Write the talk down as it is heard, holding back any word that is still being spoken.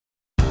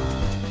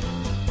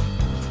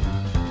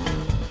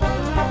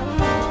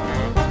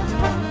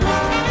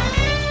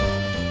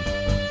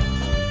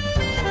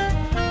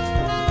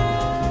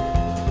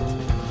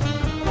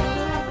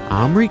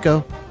I'm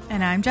Rico.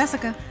 And I'm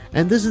Jessica.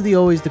 And this is the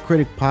Always the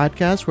Critic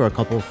podcast where a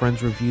couple of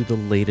friends review the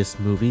latest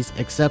movies,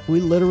 except we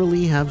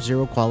literally have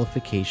zero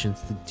qualifications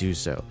to do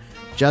so.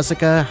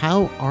 Jessica,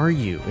 how are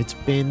you? It's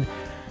been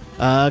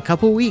a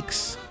couple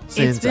weeks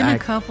since I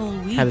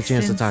had a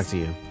chance to talk to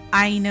you.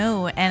 I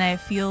know, and I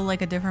feel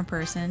like a different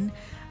person.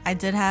 I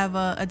did have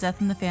a death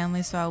in the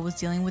family, so I was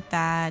dealing with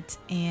that,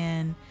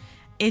 and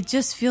it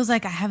just feels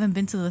like I haven't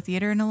been to the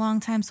theater in a long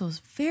time, so it's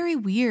very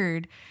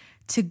weird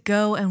to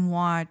go and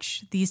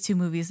watch these two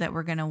movies that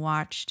we're going to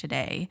watch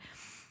today,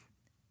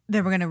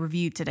 that we're going to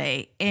review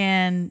today.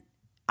 And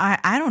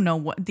I don't know,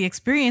 what the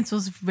experience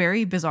was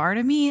very bizarre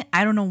to me.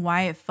 I don't know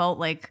why it felt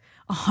like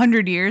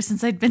 100 years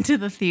since I'd been to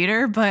the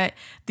theater, but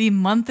the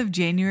month of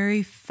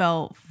January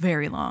felt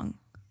very long.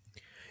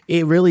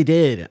 It really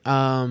did.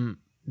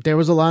 There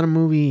was a lot of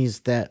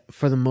movies that,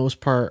 for the most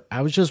part,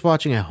 I was just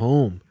watching at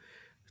home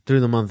through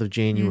the month of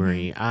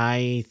January. Mm-hmm.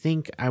 I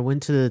think I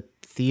went to the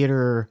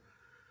theater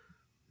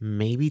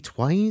maybe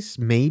twice,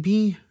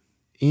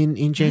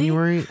 in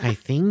January, really? I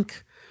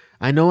think.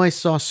 I know I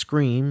saw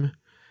Scream.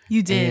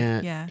 You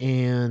did, yeah.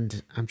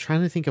 And I'm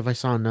trying to think if I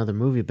saw another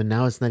movie, but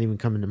now it's not even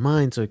coming to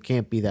mind, so it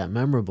can't be that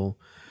memorable.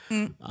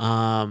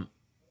 But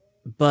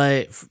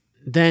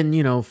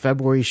then,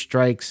 February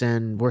strikes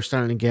and we're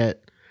starting to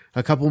get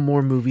a couple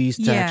more movies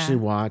to actually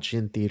watch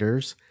in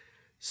theaters.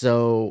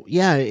 So,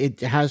 yeah, it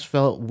has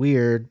felt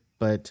weird,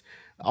 but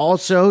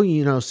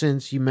also,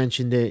 since you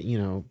mentioned it,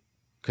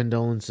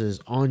 condolences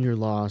on your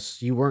loss.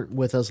 You weren't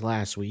with us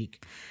last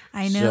week.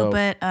 I know,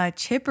 but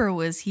Chipper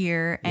was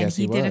here, and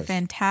he did a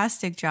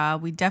fantastic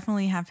job. We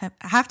definitely have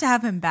to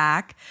have him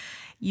back.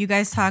 You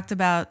guys talked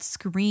about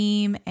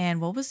Scream,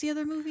 and what was the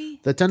other movie?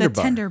 The Tender Bar.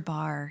 The Tender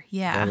Bar,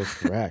 yeah. That is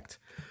correct.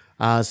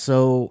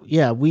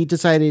 We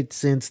decided,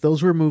 since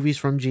those were movies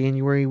from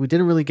January, we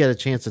didn't really get a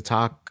chance to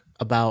talk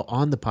about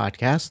on the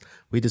podcast.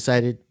 We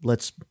decided,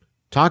 let's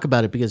talk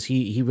about it because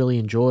he really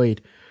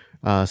enjoyed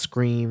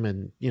Scream,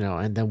 and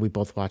then we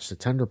both watched The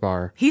Tender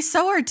Bar. He's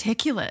so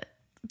articulate.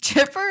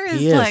 Chipper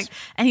is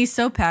and he's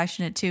so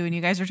passionate too. And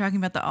you guys were talking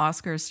about the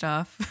Oscar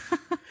stuff.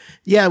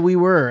 Yeah, we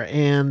were.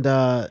 And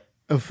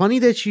funny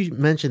that you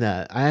mentioned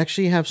that. I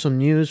actually have some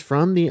news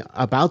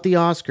about the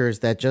Oscars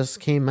that just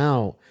came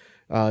out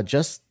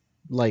just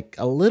like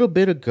a little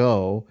bit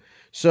ago.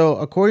 So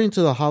according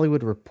to the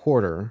Hollywood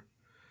Reporter,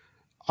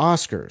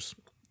 Oscars,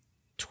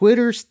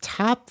 Twitter's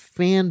top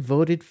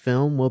fan-voted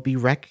film will be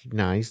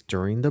recognized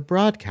during the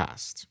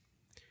broadcast.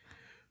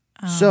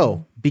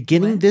 So,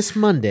 beginning this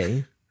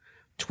Monday,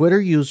 Twitter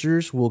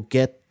users will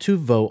get to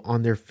vote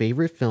on their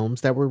favorite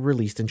films that were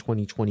released in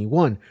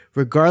 2021,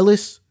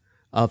 regardless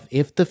of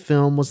if the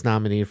film was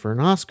nominated for an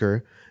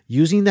Oscar,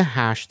 using the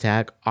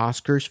hashtag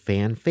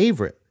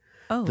 #OscarsFanFavorite.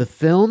 Oh. The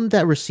film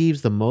that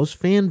receives the most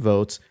fan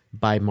votes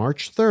by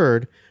March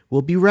 3rd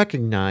will be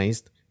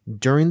recognized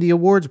during the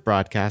awards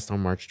broadcast on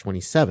March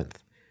 27th.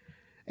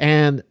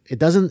 And it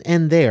doesn't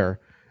end there.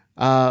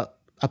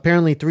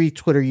 Apparently, 3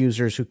 Twitter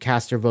users who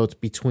cast their votes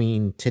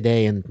between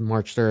today and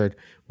March 3rd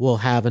will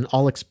have an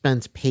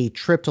all-expense-paid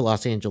trip to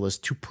Los Angeles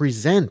to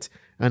present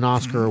an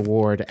Oscar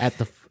award at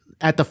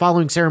the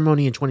following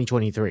ceremony in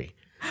 2023.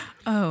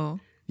 Oh.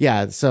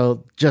 Yeah,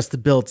 so just to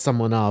build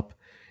someone up.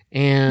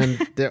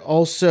 And they're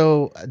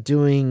also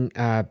doing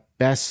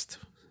best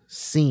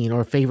scene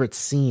or favorite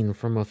scene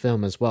from a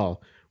film as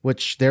well,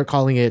 which they're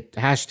calling it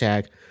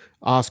hashtag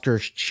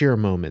Oscars cheer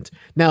moment.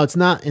 Now, it's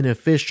not an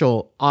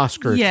official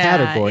Oscar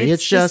category.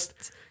 It's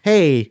just,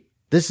 hey,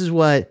 this is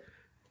what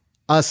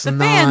us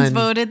fans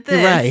voted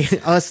this.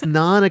 Right, us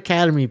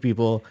non-Academy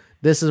people,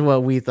 this is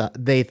what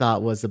they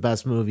thought was the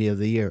best movie of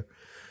the year.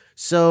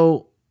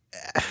 So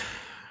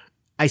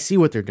I see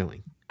what they're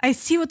doing. They're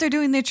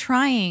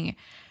trying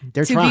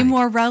to be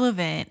more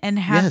relevant and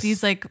have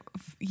these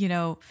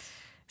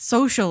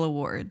social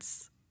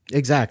awards.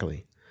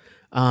 Exactly.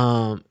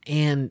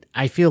 And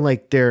I feel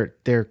like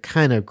they're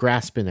kind of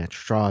grasping at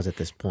straws at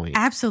this point.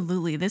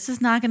 Absolutely. This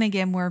is not going to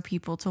get more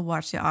people to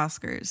watch the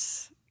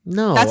Oscars.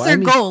 No. That's their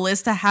goal,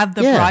 is to have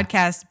the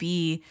broadcast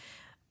be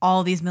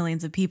all these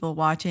millions of people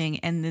watching,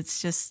 and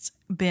it's just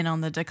been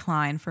on the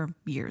decline for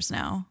years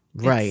now.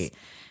 Right.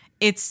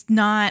 It's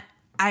not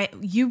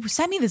you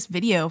sent me this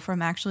video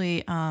from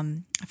actually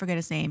I forget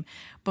his name,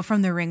 but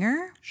from The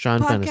Ringer Sean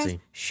podcast.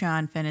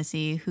 Sean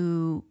Fennessy,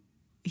 who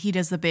he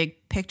does The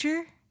Big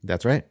Picture.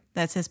 That's right.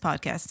 That's his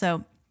podcast.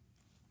 So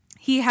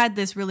he had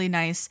this really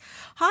nice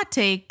hot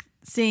take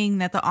saying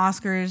that the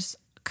Oscars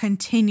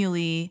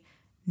continually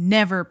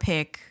never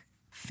pick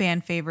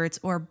fan favorites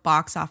or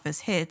box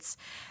office hits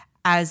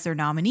as their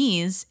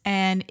nominees.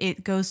 And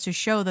it goes to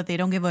show that they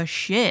don't give a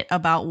shit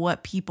about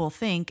what people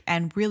think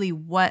and really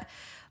what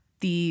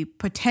the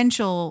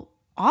potential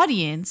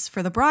audience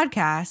for the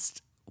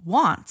broadcast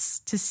wants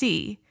to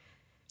see.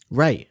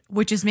 Right.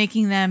 Which is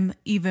making them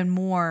even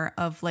more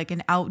of like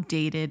an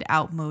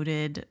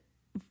outmoded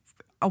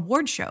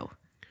award show.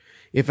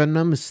 If I'm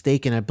not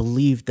mistaken, I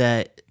believe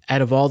that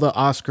out of all the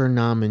Oscar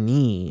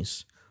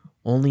nominees,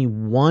 only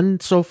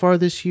one so far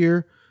this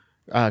year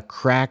has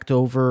cracked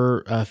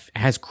over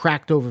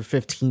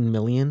 15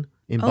 million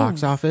in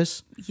box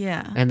office.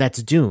 Yeah. And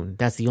that's Dune.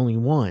 That's the only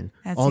one.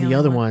 That's All the the only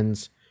other one.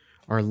 ones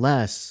are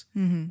less,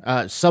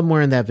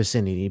 somewhere in that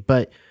vicinity.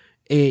 But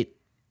it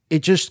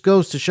just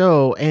goes to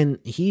show, and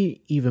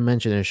he even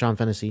mentioned it, Sean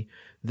Fennessy,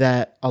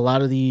 that a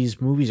lot of these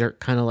movies are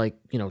kind of like,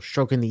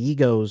 stroking the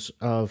egos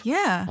of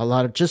Yeah. a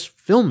lot of just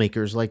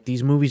filmmakers. Like,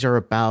 these movies are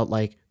about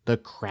like the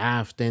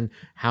craft and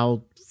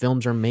how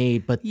films are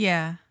made, but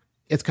Yeah.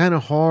 it's kind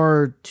of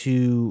hard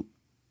to,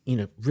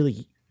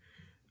 really,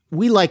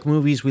 we like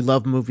movies, we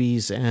love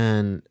movies,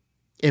 and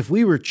if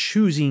we were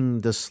choosing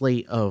the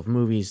slate of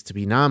movies to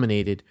be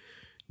nominated,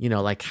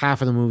 like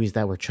half of the movies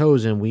that were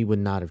chosen, we would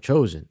not have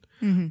chosen.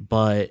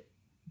 But,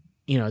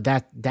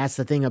 that's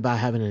the thing about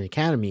having an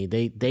academy.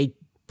 They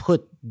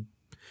put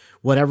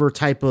whatever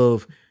type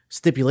of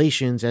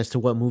stipulations as to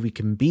what movie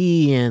can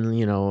be, and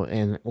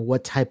and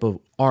what type of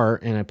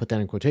art, and I put that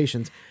in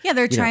quotations. Yeah,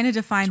 they're trying to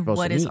define supposed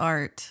what to is meet.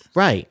 art.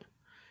 Right.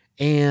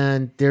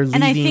 And they're leaving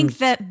And I think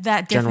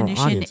that general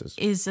definition audiences.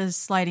 is a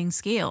sliding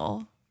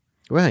scale.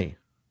 Right.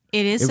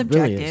 It is It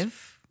really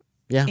subjective.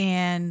 is. Yeah.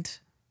 And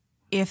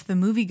if the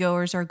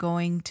moviegoers are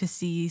going to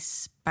see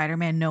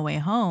Spider-Man No Way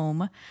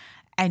Home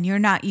and you're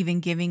not even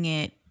giving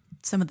it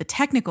some of the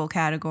technical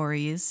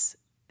categories,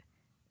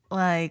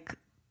 like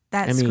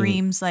that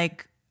screams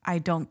like, I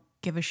don't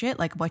give a shit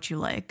like what you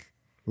like.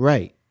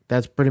 Right.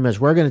 That's pretty much,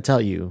 we're going to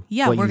tell you.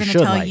 Yeah, what we're you going to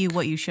should tell like. you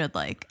what you should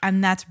like.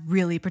 And that's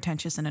really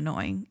pretentious and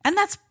annoying. And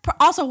that's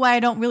also why I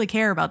don't really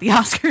care about the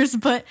Oscars.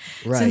 But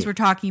Right. since we're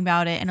talking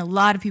about it, and a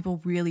lot of people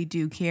really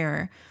do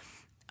care,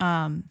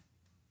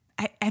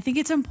 I think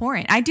it's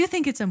important. I do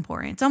think it's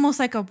important. It's almost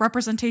like a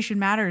representation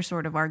matters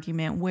sort of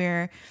argument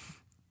where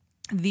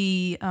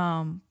the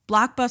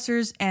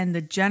blockbusters and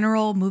the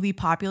general movie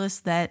populace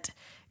that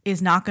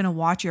is not going to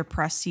watch your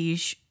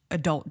prestige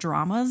adult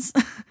dramas,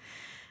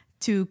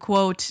 to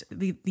quote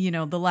the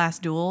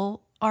Last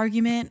Duel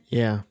argument,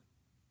 Yeah.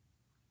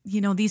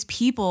 these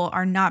people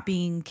are not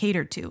being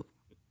catered to.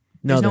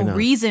 No, There's they're no not.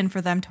 reason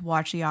for them to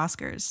watch the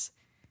Oscars.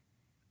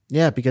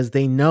 Yeah, because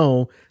they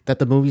know that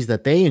the movies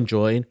that they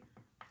enjoyed,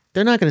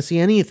 they're not going to see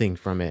anything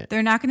from it.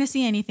 They're not going to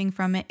see anything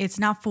from it. It's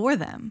not for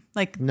them.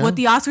 Like No. what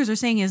the Oscars are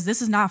saying is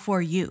this is not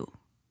for you.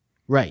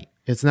 Right.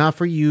 It's not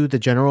for you, the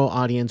general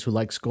audience who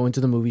likes going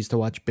to the movies to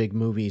watch big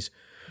movies.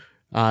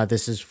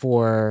 This is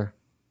for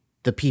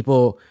the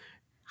people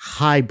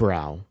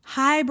highbrow.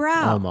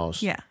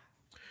 Almost. Yeah.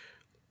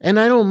 And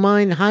I don't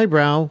mind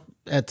highbrow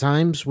at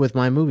times with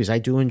my movies. I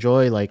do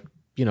enjoy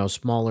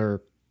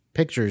smaller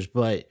pictures,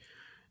 but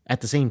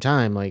at the same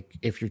time, like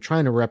if you're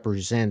trying to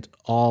represent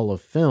all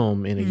of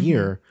film in a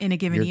year, In a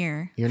given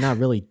year. you're not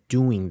really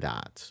doing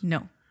that.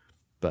 No.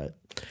 But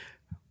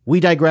we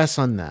digress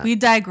on that. We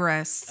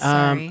digress.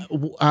 Sorry.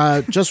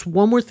 Just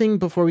one more thing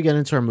before we get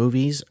into our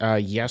movies.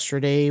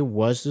 Yesterday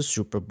was the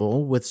Super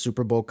Bowl. With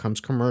Super Bowl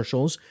comes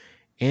commercials,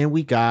 and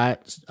we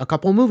got a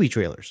couple movie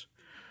trailers.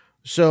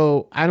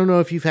 So I don't know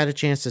if you've had a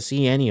chance to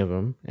see any of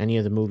them, any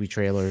of the movie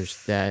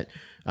trailers that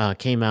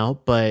came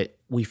out, but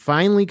we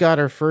finally got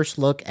our first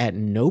look at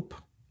Nope,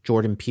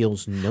 Jordan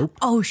Peele's Nope.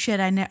 Oh shit!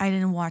 I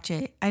didn't watch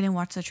it. I didn't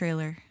watch the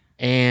trailer.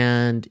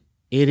 And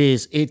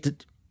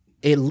it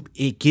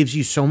gives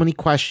you so many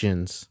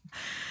questions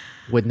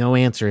with no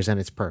answers, and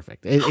it's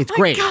perfect. It's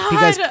great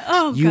because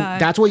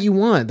that's what you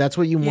want. That's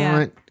what you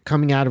want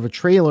coming out of a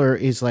trailer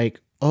is like,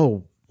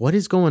 oh, what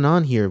is going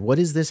on here? What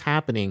is this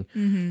happening?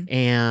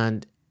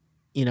 And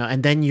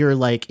and then you're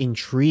like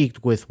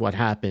intrigued with what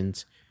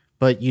happens,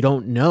 but you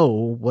don't know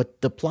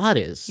what the plot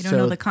is. You don't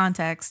know the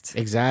context.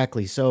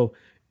 Exactly. So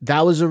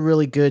that was a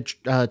really good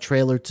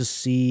trailer to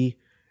see.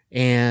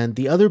 And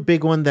the other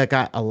big one that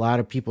got a lot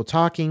of people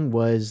talking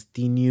was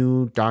the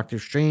new Doctor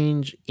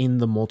Strange in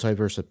the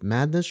Multiverse of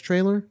Madness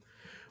trailer,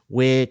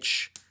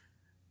 which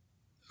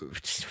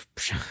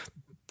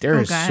there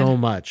is so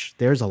much.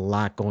 There's a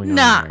lot going on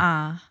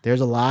there.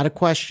 There's a lot of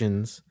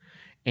questions.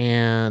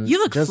 And you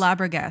look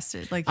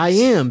flabbergasted. Like I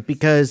am,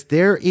 because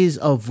there is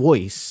a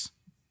voice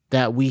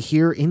that we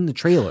hear in the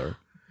trailer.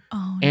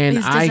 Oh, and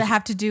does it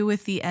have to do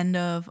with the end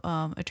of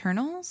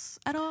Eternals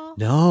at all?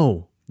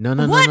 No. No.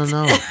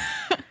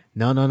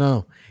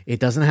 It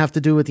doesn't have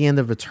to do with the end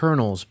of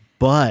Eternals,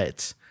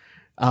 but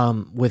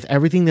with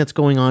everything that's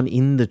going on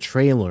in the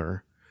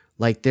trailer,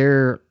 like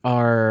there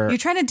are... You're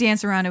trying to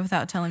dance around it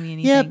without telling me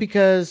anything. Yeah,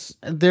 because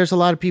there's a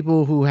lot of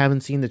people who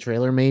haven't seen the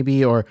trailer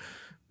maybe, or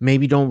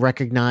maybe don't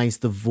recognize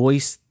the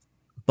voice,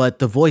 but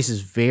the voice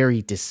is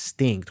very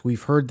distinct.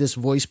 We've heard this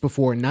voice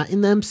before, not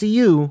in the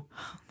MCU.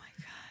 Oh my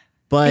God.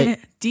 But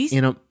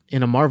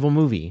in a Marvel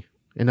movie,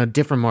 in a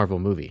different Marvel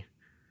movie.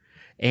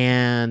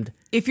 And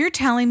if you're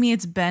telling me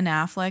it's Ben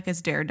Affleck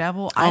as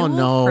Daredevil, I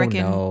will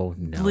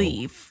freaking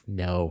believe.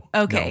 No.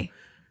 Okay. No.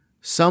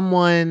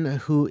 Someone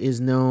who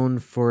is known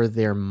for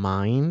their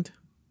mind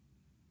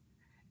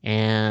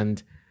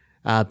and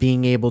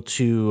being able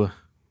to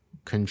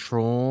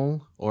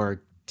control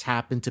or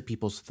tap into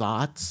people's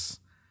thoughts.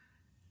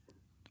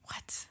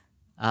 What?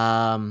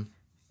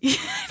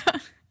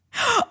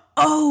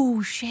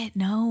 Oh shit!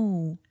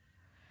 No.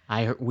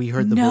 We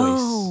heard the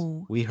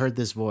voice. We heard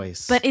this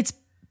voice, but it's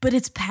But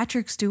it's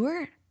Patrick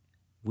Stewart?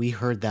 We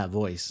heard that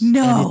voice.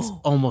 No. And it's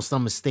almost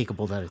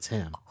unmistakable that it's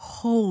him.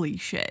 Holy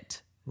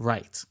shit.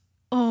 Right.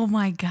 Oh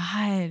my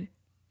God.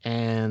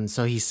 And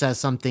so he says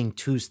something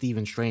to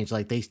Stephen Strange.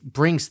 Like they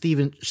bring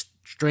Stephen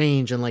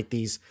Strange in like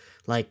these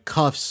like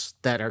cuffs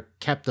that are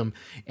kept him.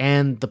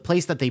 And the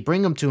place that they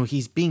bring him to,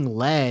 he's being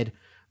led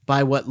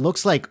by what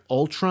looks like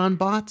Ultron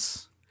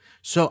bots.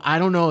 So I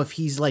don't know if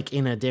he's like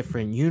in a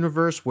different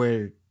universe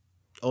where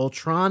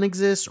Ultron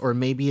exists, or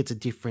maybe it's a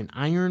different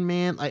Iron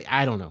Man. Like,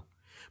 I don't know.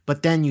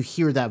 But then you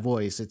hear that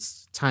voice.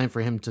 It's time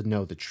for him to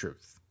know the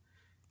truth.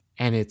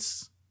 And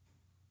it's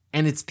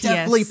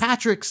definitely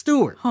Patrick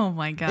Stewart. Oh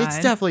my God. It's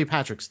definitely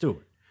Patrick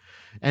Stewart.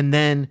 And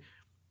then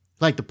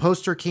like the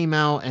poster came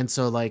out, and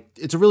so like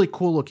it's a really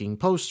cool looking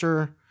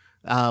poster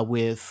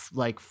with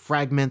like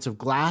fragments of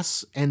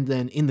glass, and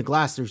then in the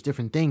glass there's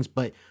different things,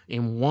 but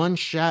in one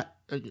shard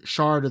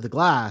of the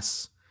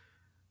glass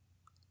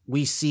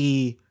we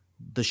see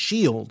the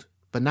shield,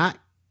 but not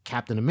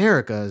Captain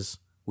America's.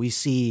 We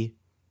see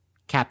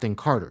Captain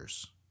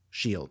Carter's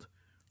shield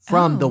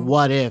from the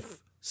What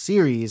If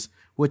series,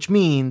 which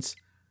means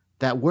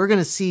that we're going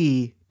to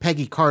see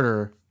Peggy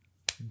Carter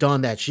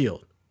don that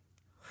shield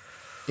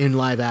in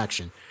live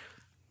action.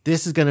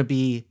 This is going to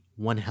be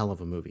one hell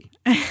of a movie.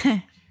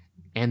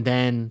 And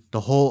then the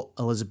whole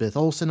Elizabeth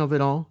Olsen of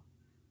it all.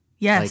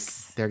 Yes.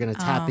 Like they're going to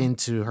tap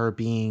into her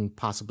being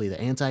possibly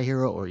the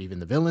anti-hero or even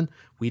the villain.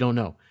 We don't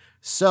know.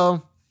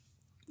 So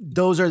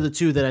those are the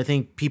two that I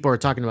think people are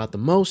talking about the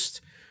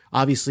most.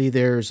 Obviously,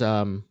 there's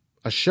a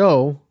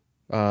show,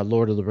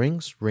 Lord of the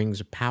Rings, Rings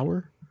of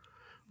Power,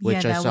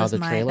 which I saw the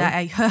trailer.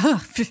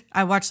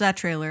 I watched that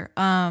trailer.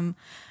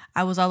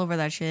 I was all over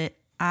that shit.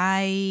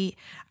 I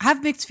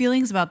have mixed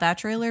feelings about that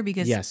trailer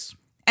because, yes,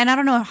 and I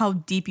don't know how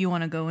deep you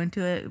want to go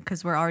into it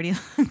because we're already a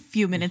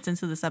few minutes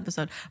into this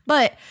episode,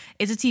 but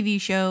it's a TV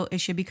show. It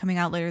should be coming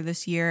out later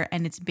this year,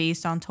 and it's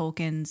based on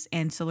Tolkien's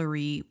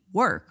ancillary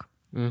work.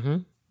 Mm-hmm.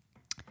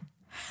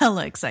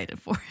 Hella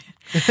excited for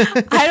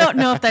it. I don't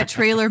know if that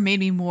trailer made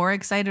me more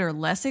excited or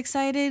less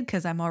excited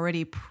because I'm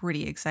already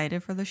pretty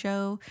excited for the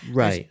show.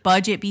 Right. There's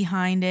budget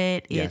behind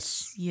it.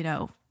 Yes.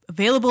 It's,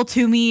 available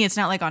to me. It's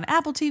not like on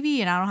Apple TV,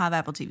 and I don't have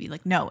Apple TV.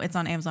 Like, no, it's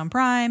on Amazon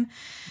Prime.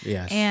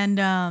 Yes. And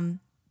I'm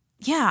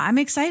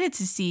excited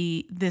to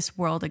see this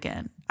world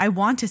again. I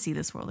want to see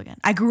this world again.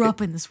 I grew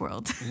up in this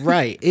world.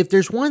 Right. If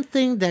there's one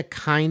thing that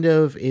kind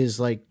of is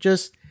like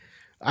just,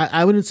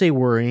 I wouldn't say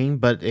worrying,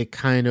 but it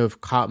kind of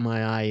caught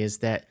my eye, is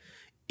that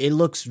it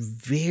looks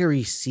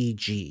very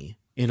CG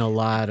in a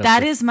lot of...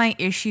 That is my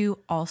issue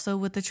also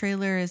with the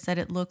trailer, is that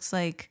it looks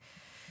like...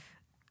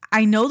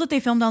 I know that they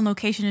filmed on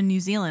location in New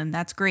Zealand.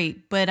 That's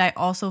great. But I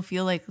also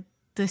feel like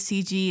the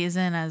CG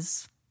isn't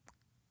as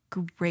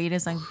great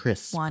as I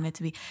want it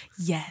to be.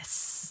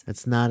 Yes.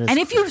 It's not as... And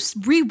if you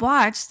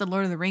rewatch the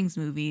Lord of the Rings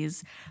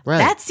movies, right,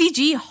 that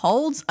CG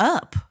holds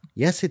up.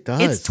 Yes, it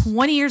does. It's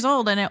 20 years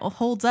old and it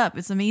holds up.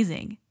 It's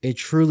amazing. It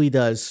truly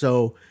does.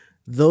 So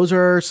those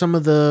are some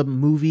of the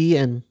movie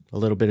and a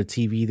little bit of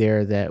TV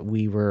there that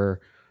we were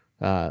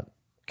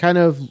kind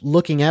of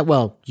looking at.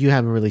 Well, you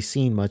haven't really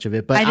seen much of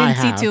it, but I didn't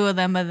see two of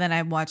them, but then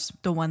I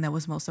watched the one that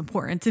was most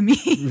important to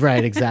me.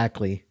 Right,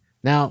 exactly.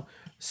 Now,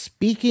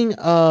 speaking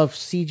of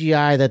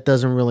CGI that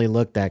doesn't really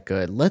look that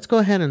good, let's go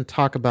ahead and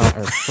talk about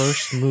our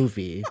first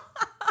movie.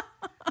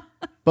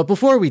 But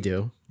before we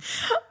do,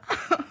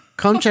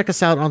 come check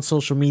us out on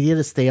social media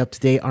to stay up to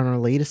date on our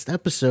latest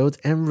episodes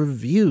and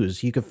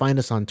reviews. You can find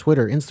us on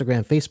Twitter,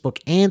 Instagram, Facebook,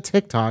 and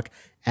TikTok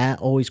at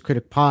Always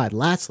Critic Pod.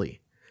 Lastly,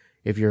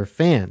 if you're a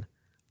fan,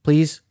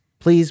 please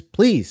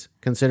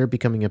consider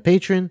becoming a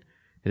patron.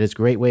 It is a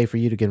great way for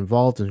you to get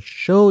involved and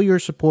show your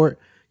support.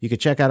 You can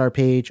check out our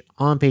page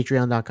on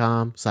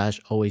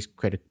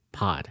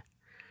patreon.com/alwayscriticpod.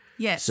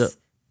 Yes. So,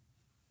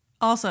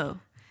 also,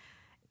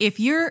 if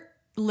you're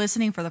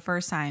listening for the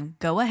first time,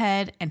 go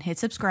ahead and hit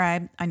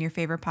subscribe on your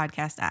favorite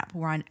podcast app.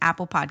 We're on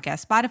Apple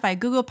Podcasts, Spotify,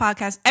 Google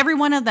Podcasts, every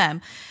one of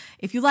them.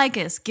 If you like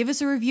us, give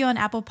us a review on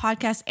Apple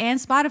Podcasts and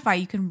Spotify.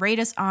 You can rate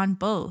us on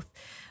both.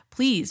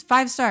 Please,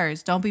 5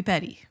 stars. Don't be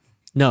petty.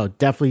 No,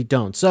 definitely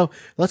don't. So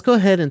let's go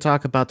ahead and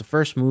talk about the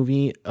first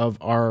movie of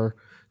our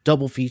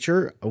double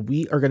feature.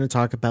 We are going to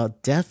talk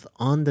about Death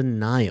on the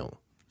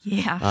Nile.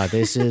 Yeah.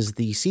 This is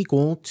the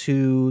sequel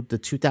to the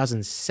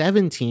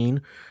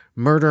 2017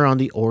 Murder on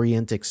the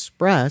Orient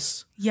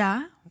Express.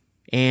 Yeah.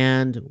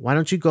 And why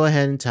don't you go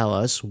ahead and tell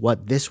us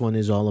what this one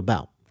is all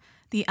about?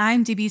 The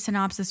IMDb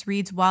synopsis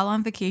reads, while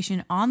on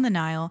vacation on the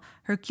Nile,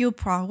 Hercule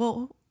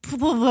Poirot...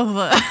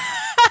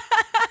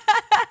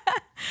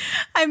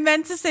 I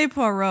meant to say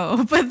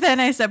Poirot, but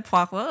then I said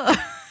Poirot.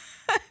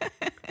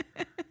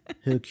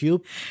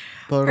 Hercule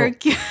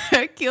Poirot.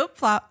 Hercule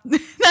Poirot.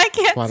 I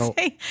can't Poirot.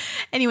 say.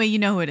 Anyway, you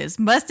know who it is.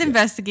 Must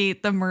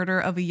investigate the murder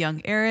of a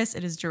young heiress.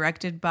 It is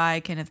directed by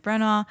Kenneth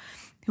Branagh,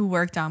 who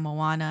worked on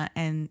Moana.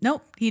 And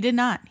nope, he did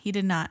not. He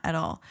did not at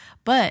all.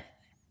 But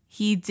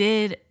he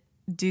did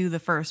do the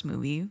first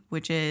movie,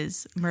 which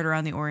is Murder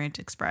on the Orient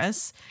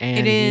Express.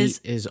 And he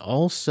is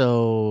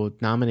also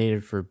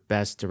nominated for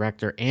Best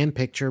Director and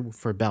Picture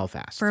for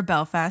Belfast. For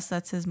Belfast,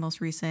 that's his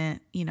most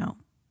recent,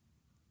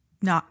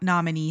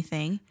 nominee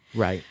thing.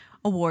 Right.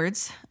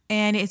 Awards.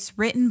 And it's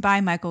written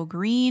by Michael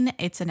Green.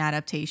 It's an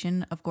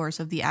adaptation, of course,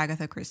 of the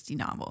Agatha Christie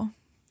novel.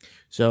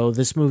 So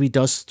this movie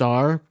does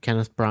star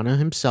Kenneth Branagh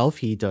himself.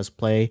 He does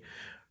play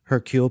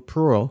Hercule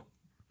Poirot.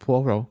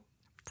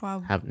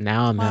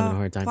 Now I'm having a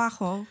hard time.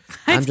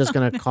 I'm just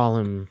going to call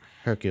him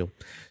Hercule.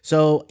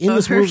 So in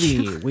this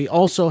movie, we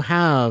also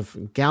have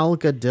Gal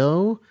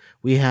Gadot.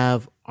 We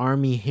have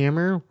Armie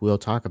Hammer. We'll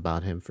talk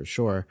about him for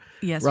sure.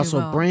 Yes,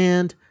 Russell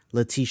Brand,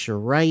 Letitia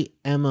Wright,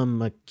 Emma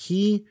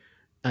McKee,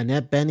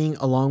 Annette Bening,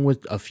 along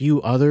with a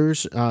few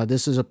others.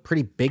 This is a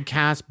pretty big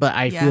cast, but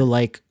I feel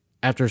like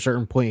after a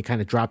certain point, it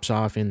kind of drops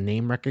off in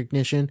name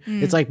recognition.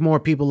 It's like more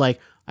people like,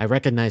 I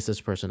recognize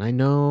this person. I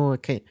know,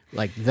 okay,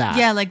 like that.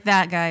 Yeah, like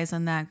that guys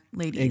and that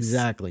ladies.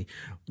 Exactly.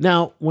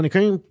 Now, when it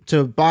came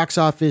to box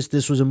office,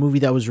 this was a movie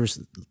that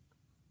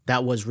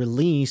was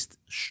released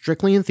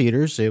strictly in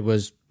theaters. It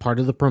was part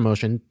of the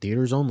promotion,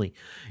 theaters only.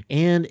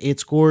 And it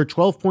scored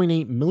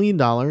 $12.8 million.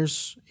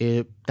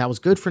 That was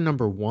good for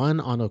number one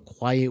on a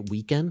quiet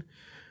weekend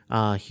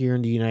here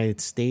in the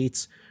United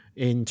States.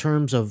 In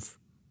terms of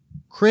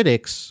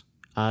critics,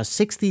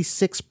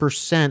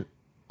 66%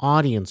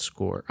 audience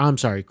score. I'm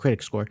sorry,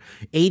 critic score.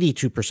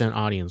 82%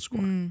 audience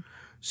score.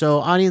 So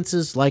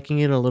audiences liking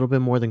it a little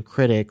bit more than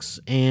critics.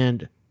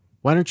 And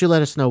why don't you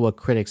let us know what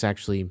critics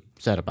actually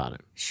said about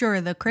it?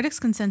 Sure. The critics'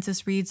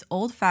 consensus reads,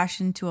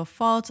 old-fashioned to a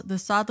fault, the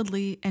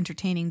solidly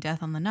entertaining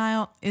Death on the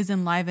Nile is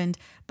enlivened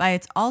by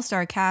its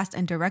all-star cast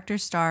and director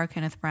star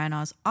Kenneth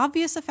Branagh's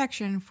obvious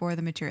affection for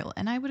the material.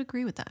 And I would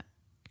agree with that.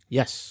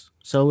 Yes,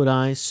 so would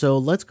I. So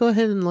let's go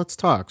ahead and let's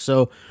talk.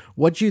 So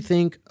what do you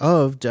think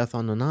of Death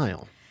on the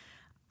Nile?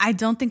 I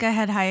don't think I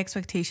had high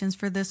expectations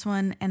for this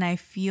one, and I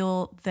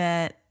feel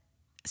that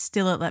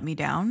still it let me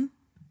down.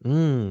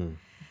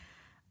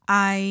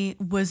 I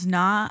was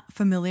not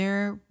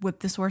familiar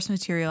with the source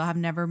material. I've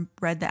never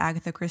read the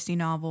Agatha Christie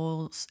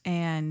novels,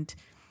 and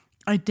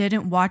I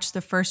didn't watch the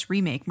first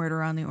remake,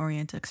 Murder on the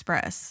Orient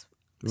Express.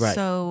 Right.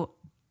 So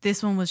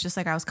this one was just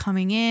like I was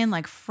coming in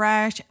like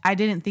fresh. I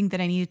didn't think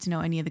that I needed to know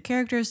any of the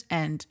characters,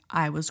 and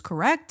I was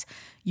correct.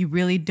 You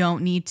really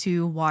don't need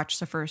to watch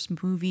the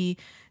first movie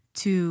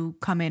to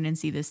come in and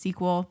see the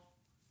sequel.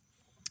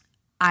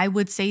 I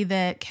would say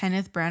that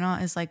Kenneth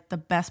Branagh is like the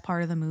best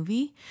part of the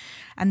movie.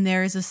 And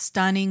there is a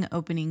stunning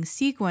opening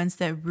sequence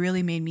that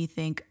really made me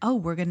think, oh,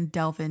 we're going to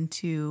delve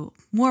into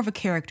more of a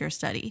character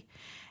study.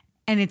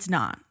 And it's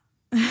not.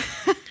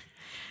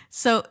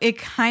 So it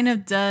kind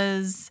of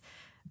does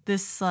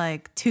this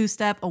like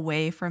two-step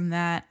away from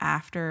that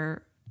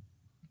after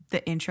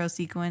the intro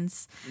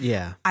sequence.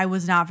 Yeah. I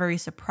was not very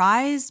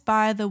surprised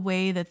by the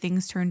way that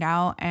things turned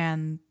out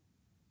and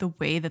the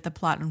way that the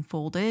plot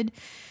unfolded.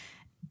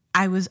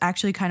 I was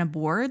actually kind of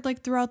bored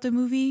like throughout the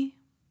movie.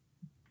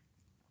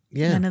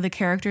 Yeah. None of the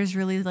characters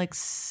really like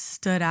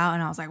stood out,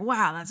 and I was like,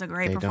 wow, that's a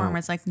great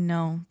performance. Like,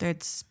 no,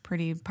 it's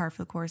pretty par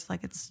for the course.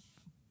 Like, it's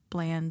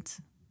bland.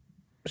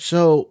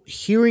 So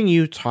hearing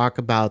you talk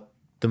about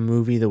the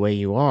movie the way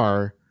you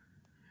are,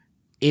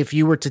 if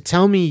you were to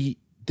tell me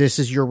this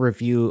is your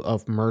review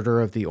of Murder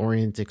of the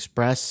Orient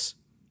Express,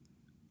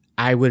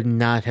 I would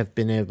not have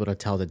been able to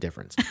tell the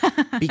difference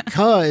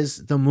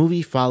because the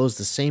movie follows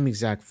the same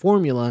exact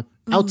formula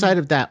outside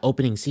of that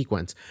opening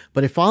sequence,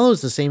 but it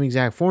follows the same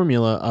exact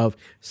formula of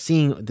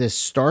seeing this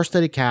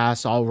star-studded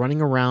cast all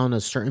running around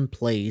a certain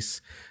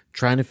place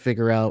trying to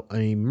figure out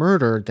a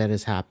murder that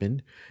has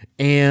happened.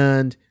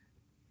 And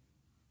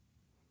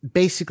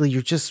basically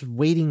you're just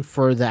waiting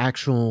for the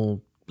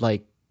actual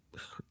like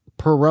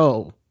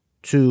Poirot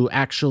to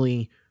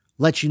actually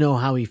let you know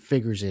how he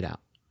figures it out.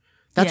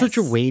 That's what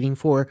you're waiting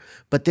for,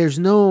 but there's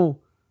no,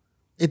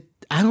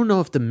 I don't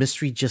know if the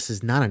mystery just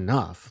is not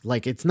enough.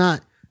 Like it's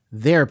not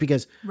there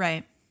because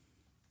right.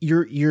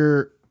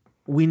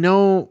 We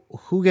know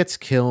who gets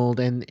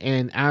killed and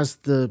as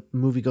the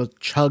movie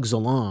chugs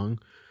along,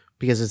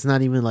 because it's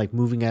not even like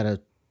moving at a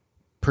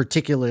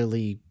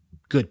particularly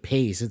good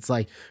pace. It's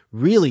like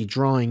really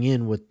drawing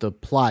in with the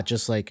plot,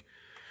 just like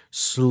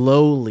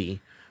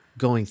slowly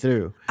going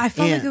through. I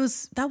felt like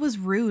that was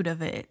rude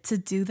of it to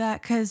do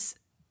that because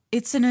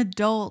it's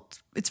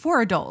it's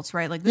for adults,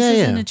 right? Like this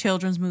isn't a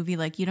children's movie.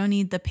 Like you don't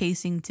need the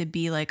pacing to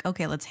be like,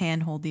 okay, let's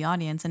handhold the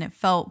audience. And it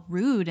felt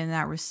rude in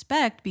that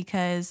respect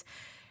because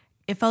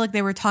it felt like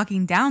they were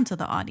talking down to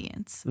the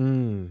audience.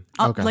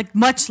 Okay. Like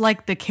much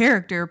like the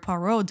character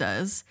Poirot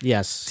does.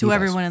 Yes. To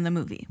everyone in the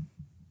movie.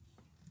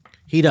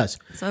 He does.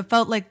 So it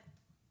felt like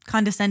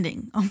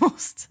condescending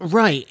almost.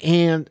 Right.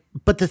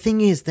 But the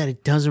thing is that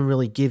it doesn't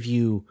really give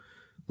you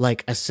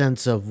like a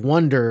sense of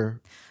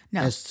wonder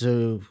as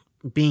to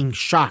being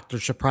shocked or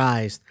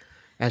surprised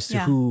as to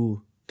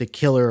who the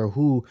killer or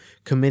who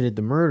committed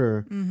the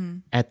murder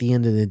at the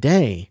end of the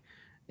day.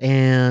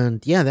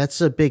 And yeah, that's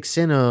a big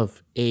sin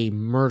of a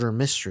murder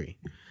mystery.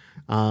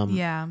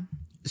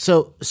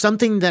 So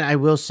something that I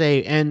will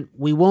say, and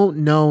we won't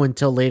know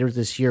until later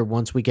this year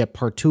once we get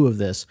part 2 of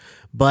this,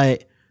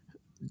 but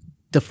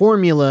the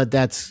formula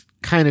that's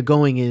kind of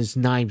going is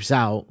Knives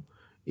Out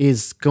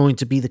is going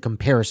to be the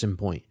comparison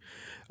point.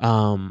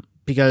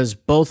 Because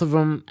both of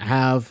them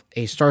have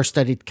a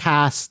star-studded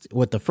cast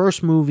with the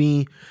first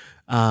movie,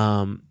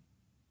 and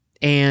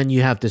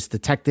you have this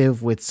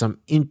detective with some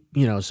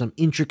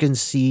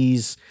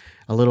intricacies,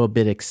 a little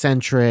bit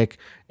eccentric,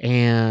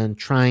 and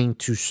trying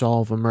to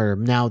solve a murder.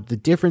 Now, the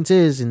difference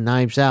is in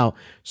Knives Out,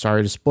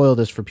 sorry to spoil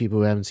this for people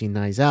who haven't seen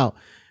Knives Out,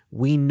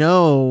 we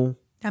know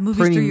that movie's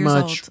pretty 3 years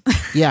much, old.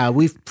 yeah,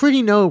 we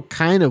pretty know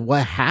kind of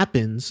what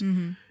happens,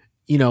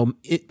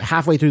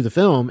 halfway through the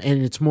film,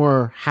 and it's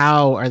more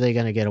how are they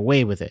going to get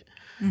away with it.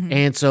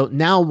 And so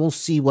now we'll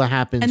see what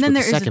happens. And then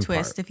with there the is a second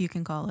twist, part. if you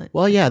can call it.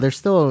 Well, yeah, there's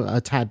still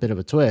a tad bit of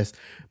a twist,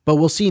 but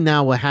we'll see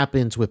now what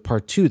happens with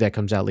part 2 that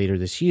comes out later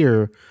this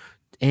year.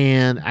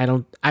 And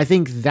I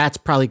think that's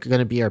probably going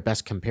to be our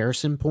best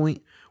comparison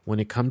point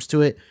when it comes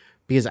to it,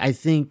 because I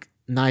think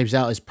Knives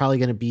Out is probably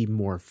going to be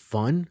more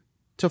fun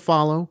to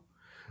follow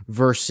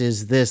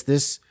versus this.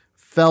 This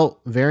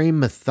felt very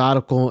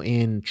methodical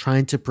in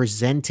trying to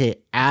present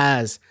it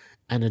as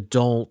an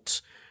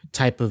adult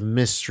type of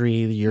mystery.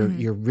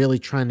 You're really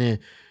trying to,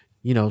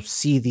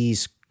 see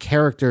these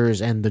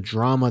characters and the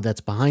drama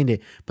that's behind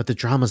it, but the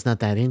drama's not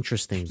that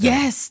interesting.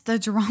 Yes, the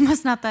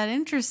drama's not that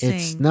interesting.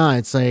 It's not.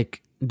 It's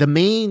like the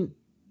main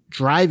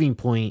driving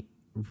point,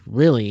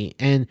 really,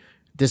 and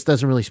this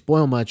doesn't really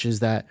spoil much, is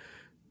that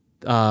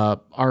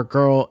our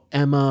girl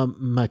Emma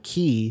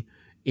McKee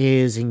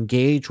is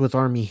engaged with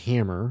Armie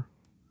Hammer,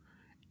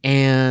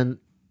 and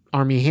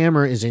Armie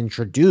Hammer is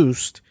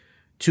introduced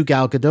to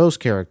Gal Gadot's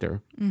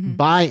character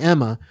by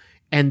Emma,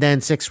 and then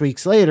 6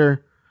 weeks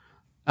later,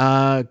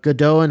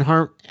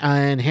 Gadot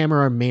and Hammer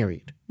are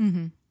married,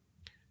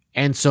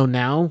 and so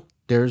now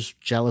there's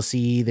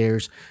jealousy,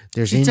 there's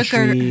she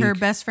intrigue. took her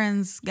best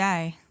friend's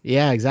guy.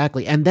 Yeah,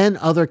 exactly, and then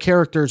other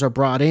characters are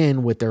brought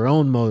in with their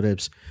own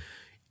motives,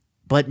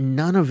 but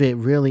none of it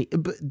really.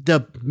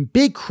 The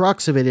big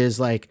crux of it is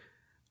like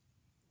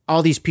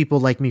all these people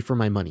like me for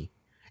my money,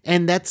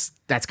 and that's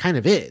kind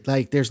of it.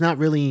 Like there's not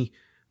really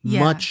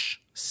much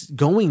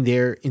going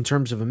there in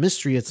terms of a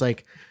mystery. It's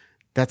like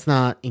that's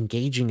not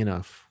engaging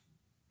enough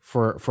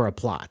for a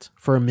plot,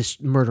 for a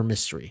murder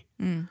mystery.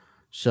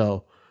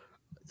 So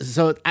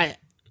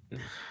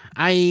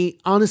I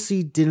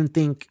honestly didn't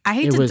think I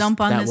hate it to was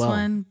dump on that this well.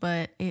 one,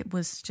 but it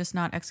was just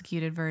not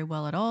executed very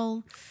well at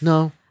all.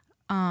 No,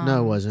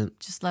 it wasn't.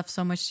 Just left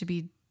so much to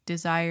be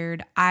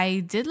desired.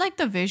 I did like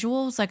the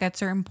visuals. Like at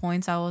certain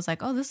points, I was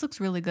like, "Oh, this looks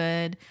really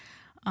good."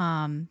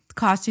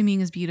 Costuming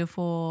is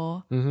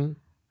beautiful.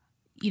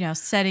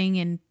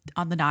 Setting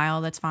on the Nile,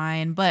 that's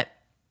fine. But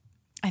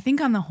I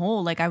think on the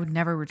whole, like I would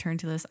never return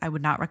to this. I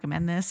would not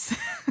recommend this.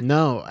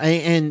 No,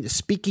 and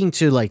speaking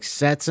to like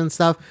sets and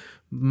stuff,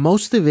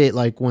 most of it,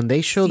 like when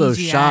they show those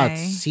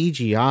shots,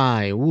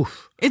 CGI,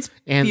 oof. It's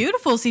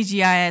beautiful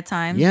CGI at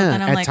times. Yeah, but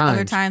then I'm at like, times,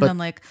 other times but I'm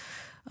like,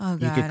 oh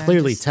God. You could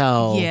clearly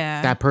tell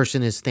yeah. that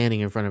person is standing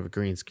in front of a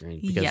green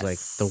screen because like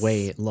the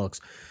way it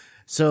looks.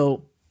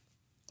 So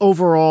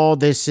overall,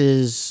 this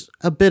is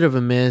a bit of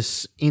a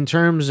miss. In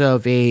terms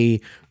of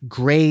a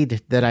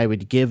grade that I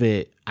would give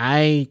it,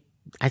 I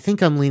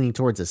think I'm leaning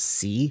towards a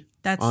C.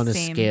 That's on a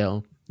same.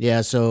 scale.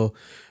 Yeah, so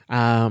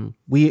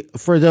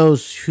for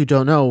those who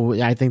don't know,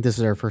 I think this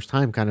is our first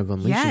time kind of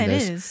unleashing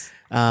this.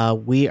 Yeah, it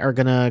is. We are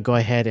gonna go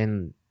ahead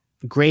and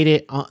grade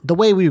it the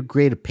way we would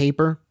grade a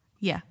paper.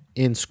 Yeah.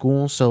 In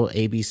school, so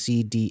A, B,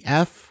 C, D,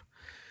 F,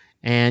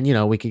 and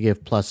we could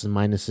give pluses and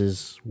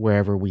minuses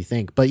wherever we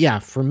think. But yeah,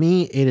 for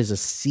me, it is a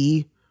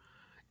C,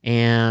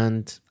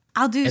 and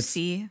I'll do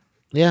C.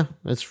 Yeah,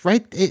 it's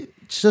right.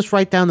 It's just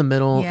right down the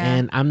middle, Yeah.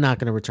 and I'm not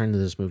gonna return to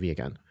this movie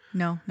again.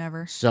 No,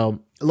 never. So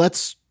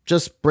let's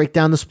just break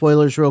down the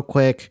spoilers real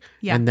quick,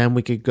 Yeah. and then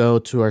we could go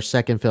to our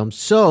second film.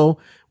 So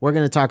we're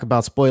going to talk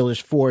about spoilers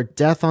for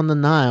Death on the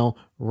Nile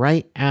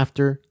right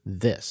after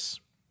this.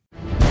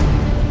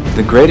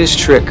 The greatest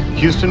trick.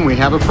 Houston, we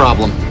have a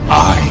problem.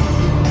 I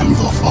am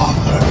your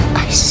father.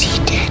 I see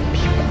dead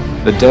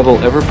people. The devil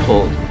ever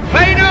pulled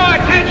Pay no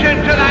attention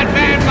to that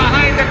man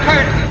behind the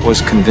curtain.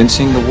 was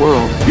convincing the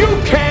world You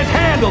can't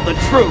handle the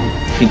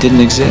truth. he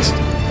didn't exist.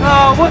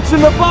 Oh, what's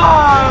in the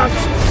box?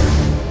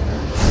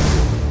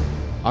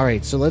 All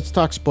right, so let's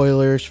talk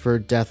spoilers for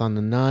Death on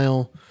the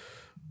Nile.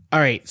 All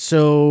right,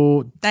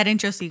 so That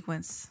intro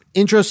sequence.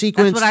 intro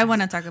sequence. That's what I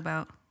want to talk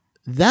about.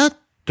 That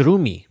threw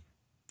me.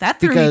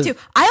 That threw Because- me too.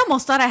 I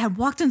almost thought I had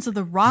walked into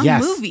the wrong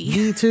Yes, movie.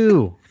 me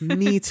too.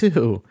 Me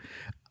too.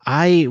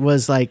 I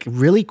was like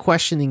really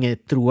questioning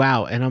it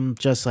throughout, and I'm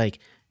just like,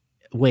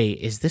 wait,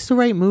 is this the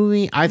right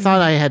movie? I thought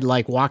I had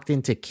like walked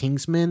into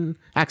Kingsman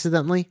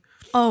accidentally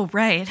Oh,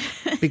 right.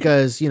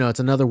 because, it's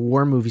another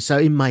war movie. So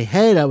in my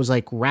head, I was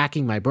like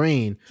racking my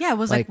brain. Yeah, I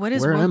was like, what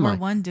is where World am War I?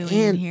 One doing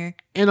and, in here?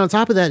 And on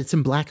top of that, it's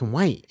in black and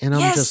white. And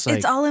I'm Yes, just like,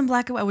 it's all in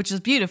black and white, which is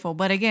beautiful.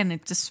 But again,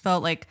 it just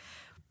felt like,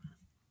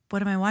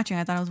 what am I watching?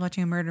 I thought I was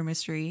watching a murder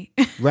mystery.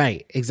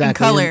 right,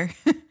 exactly. color.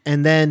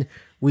 And then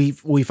we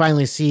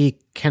finally see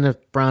Kenneth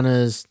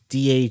Branagh's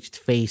de-aged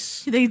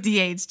face. They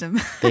de-aged him.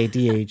 They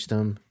de-aged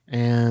him.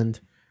 And,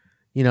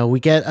 we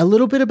get a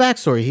little bit of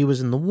backstory. He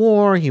was in the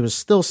war. He was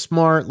still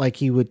smart. Like,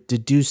 he would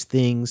deduce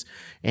things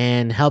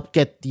and help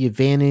get the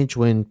advantage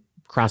when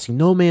crossing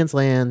no man's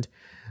land.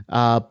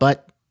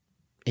 But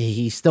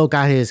he still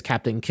got his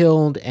captain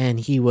killed, and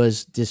he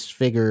was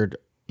disfigured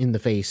in the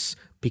face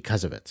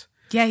because of it.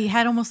 Yeah, he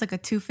had almost like a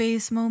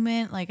Two-Face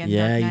moment, like in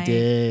Yeah, Dark he Knight.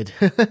 did.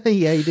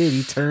 Yeah, he did.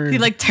 He turned. He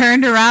like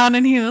turned around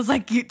and he was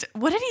like,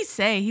 what did he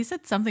say? He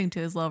said something to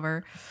his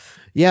lover.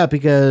 Yeah,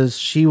 because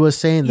she was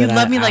saying You that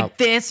love me like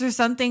this or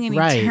something, and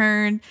Right. he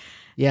turned.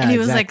 Yeah, and he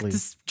was exactly. like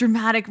this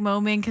dramatic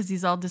moment because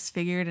he's all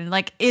disfigured, and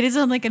like it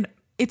isn't like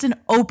it's an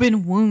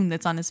open wound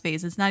that's on his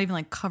face. It's not even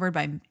like covered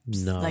by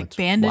like it's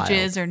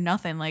bandages wild. or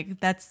nothing. Like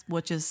that's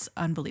which is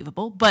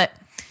unbelievable, but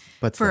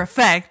But for still,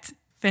 effect,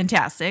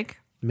 fantastic.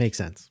 makes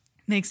sense.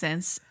 Makes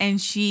sense. And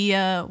she,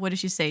 what does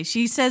she say?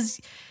 She says,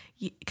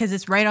 because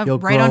it's right on You'll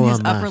right on grow his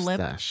a upper lip.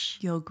 mustache.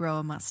 You'll grow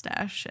a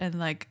mustache, and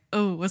like,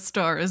 oh, a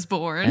star is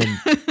born.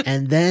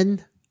 And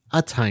then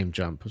a time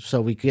jump.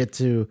 So we get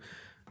to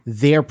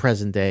their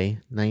present day,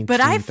 1937. But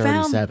I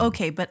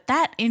found but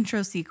that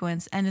intro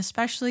sequence, and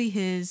especially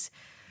his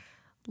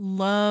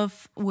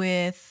love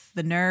with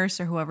the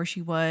nurse or whoever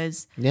she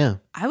was, Yeah.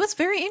 I was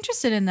very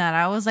interested in that.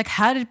 I was like,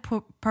 how did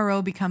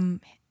Poirot become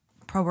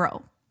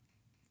Poirot?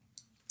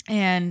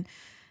 And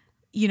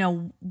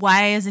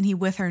why isn't he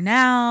with her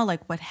now?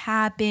 Like, what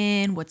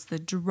happened? What's the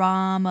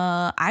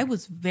drama? I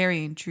was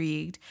very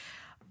intrigued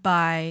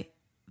by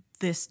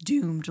this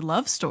doomed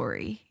love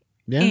story.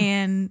 Yeah.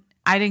 And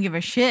I didn't give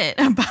a shit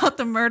about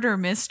the murder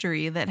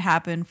mystery that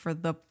happened for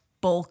the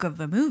bulk of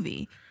the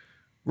movie.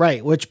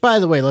 Right. Which, by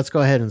the way, let's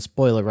go ahead and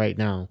spoil it right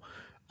now.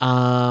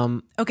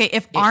 Okay,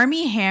 if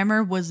Armie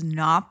Hammer was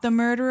not the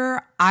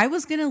murderer, I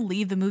was going to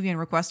leave the movie and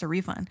request a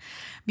refund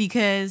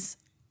because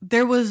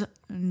there was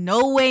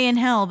no way in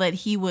hell that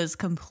he was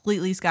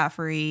completely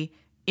scot-free,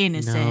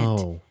 innocent.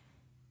 No.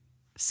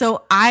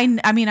 So I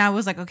mean, I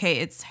was like, okay,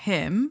 it's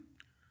him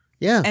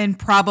Yeah. and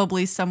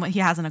probably someone, he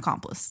has an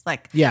accomplice.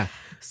 Like, Yeah.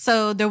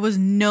 so there was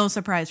no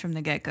surprise from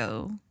the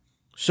get-go.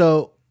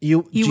 So He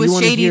do you was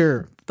want to shady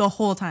hear? the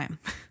whole time.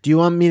 Do you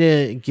want me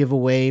to give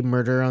away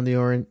Murder on the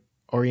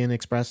Orient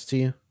Express to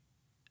you?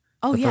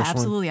 Oh, The yeah, first one?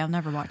 absolutely. I'll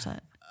never watch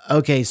that.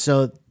 Okay,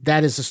 so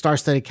that is a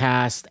star-studded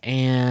cast,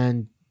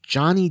 and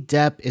Johnny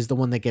Depp is the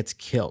one that gets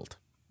killed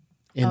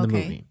in the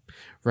Okay. movie,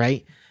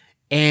 right?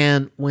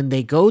 And when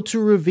they go to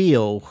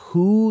reveal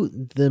who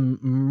the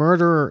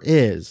murderer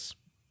is,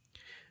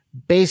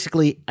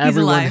 basically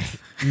everyone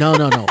alive.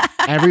 No.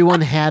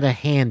 Everyone had a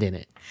hand in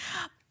it.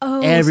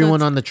 Oh,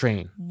 Everyone on the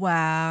train.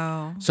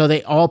 wow. So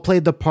they all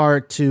played the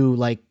part to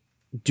like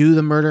do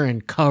the murder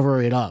and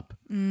cover it up.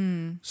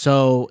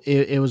 So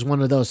it was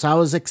one of those. So I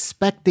was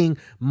expecting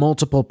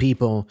multiple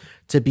people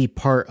to be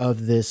part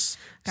of this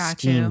Got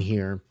scheme you.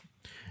 here.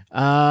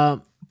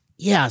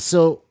 Yeah,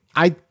 so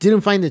I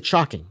didn't find it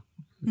shocking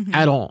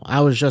at all. I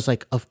was just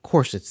like, of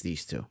course it's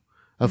these two.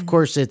 Of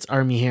course it's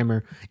Armie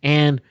Hammer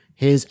and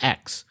his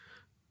ex.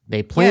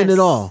 They planned Yes.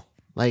 it all.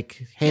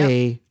 Like,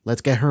 hey,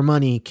 let's get her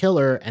money, kill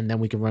her, and then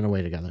we can run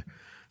away together.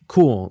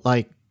 Cool.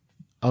 Like,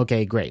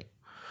 okay, great.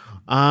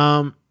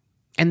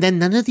 And then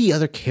none of the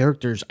other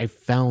characters I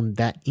found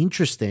that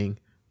interesting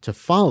to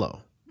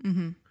follow.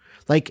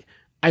 Like,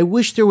 I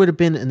wish there would have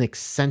been an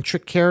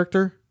eccentric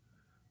character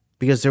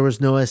because there was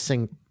no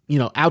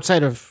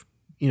outside of,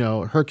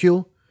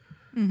 Hercule,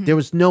 there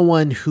was no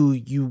one who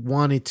you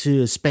wanted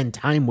to spend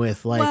time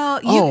with. Like,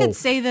 Well, you could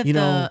say that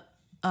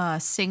the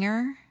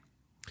singer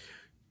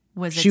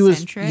was she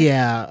was, eccentric.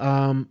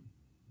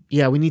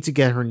 yeah, we need to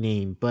get her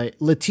name, but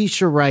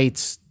Letitia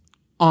Wright's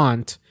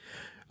aunt,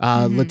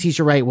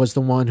 Letitia Wright was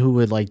the one who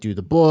would like do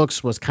the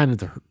books, was kind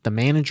of the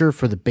manager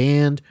for the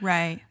band.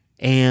 Right.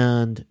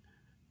 And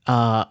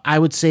I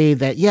would say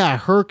that, yeah,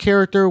 her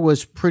character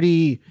was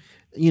pretty,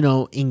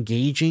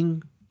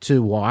 engaging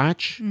to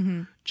watch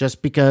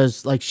just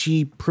because like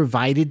she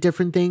provided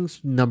different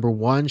things. Number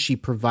one, she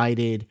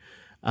provided,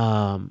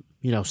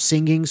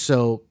 singing.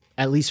 So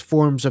at least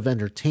forms of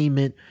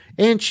entertainment.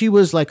 And she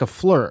was like a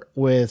flirt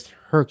with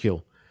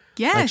Hercule.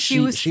 Yeah, Like, she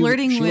was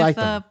flirting she with liked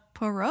him.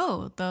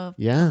 Poirot the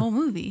Yeah. whole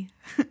movie.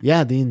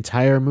 Yeah, the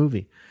entire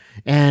movie.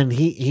 And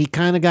he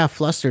kind of got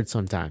flustered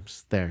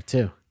sometimes there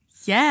too.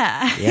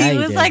 Yeah, Yeah, he he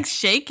was did. like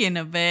shaking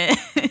a bit.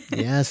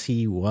 Yes,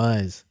 he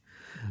was.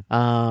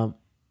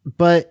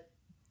 But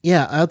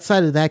yeah,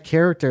 outside of that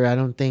character, I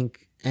don't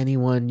think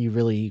anyone you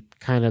really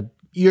kind of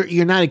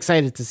you're not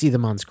excited to see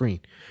them on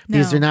screen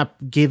because No. they're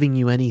not giving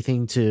you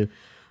anything to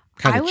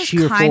kind I of was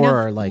cheer kind for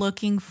of or like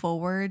looking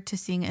forward to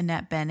seeing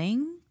Annette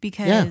Bening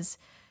because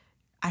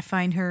I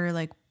find her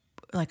like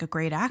a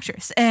great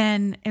actress.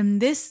 And in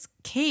this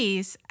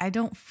case,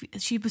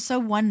 she was so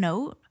one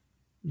note.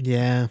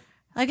 yeah.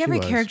 Like She every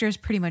was. character is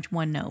pretty much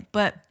one note,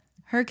 but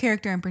her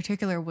character in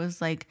particular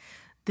was like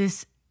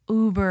this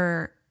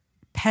uber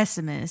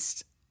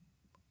pessimist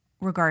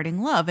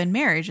regarding love and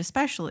marriage,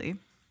 especially.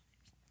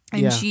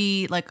 And Yeah.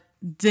 she like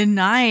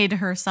denied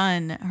her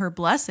son her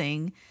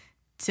blessing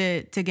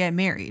to get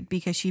married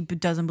because she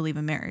doesn't believe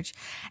in marriage.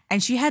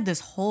 And she had this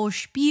whole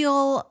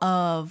spiel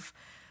of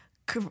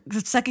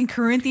Second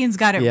Corinthians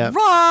got it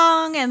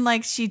wrong, and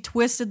like she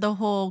twisted the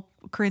whole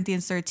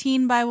Corinthians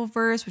 13 Bible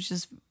verse, which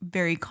is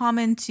very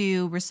common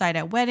to recite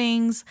at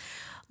weddings.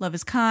 Love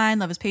is kind,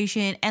 love is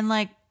patient, and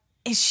like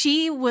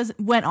she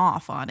went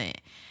off on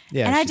it.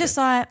 Yeah, and I just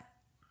thought,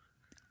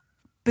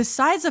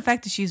 besides the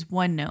fact that she's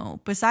one note,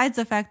 besides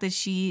the fact that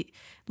she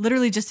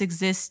literally just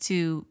exists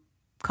to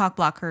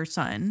cockblock her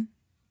son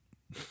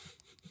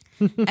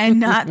and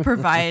not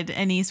provide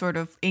any sort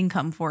of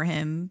income for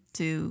him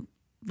to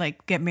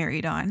like get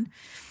married on,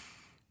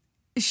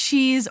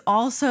 she's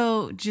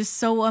also just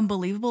so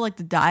unbelievable. Like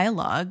the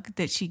dialogue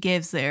that she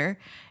gives there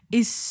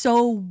is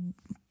so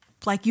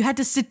like, you had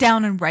to sit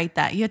down and write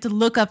that. You had to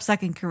look up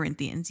Second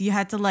Corinthians. You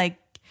had to like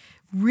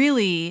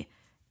really,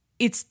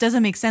 it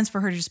doesn't make sense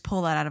for her to just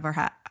pull that out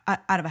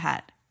of a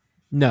hat.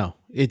 No,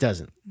 it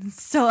doesn't.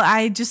 So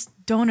I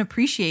just don't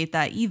appreciate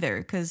that either,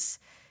 because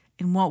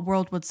in what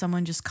world would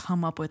someone just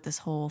come up with this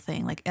whole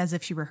thing like as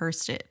if she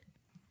rehearsed it?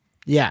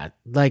 Yeah,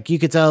 like you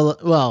could tell,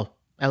 well,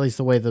 at least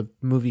the way the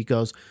movie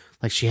goes,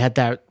 like she had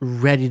that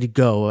ready to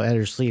go at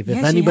her sleeve.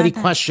 If anybody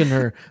questioned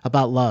her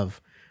about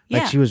love,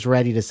 like she was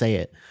ready to say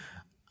it.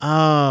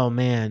 Oh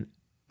man.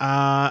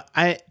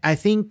 I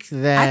think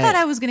that I thought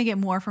I was gonna get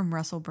more from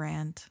Russell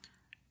Brand.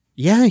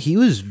 Yeah, he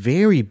was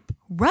very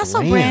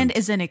Russell Brand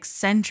is an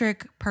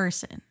eccentric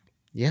person.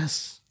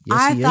 Yes.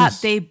 I thought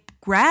they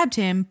grabbed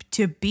him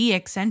to be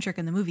eccentric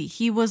in the movie.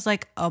 He was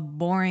like a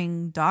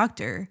boring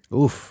doctor.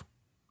 Oof.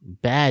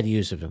 Bad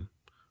use of him.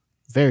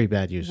 Very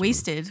bad use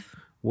Wasted. of him.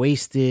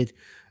 Wasted.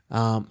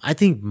 I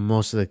think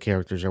most of the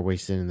characters are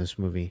wasted in this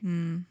movie.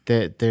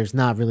 There's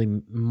not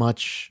really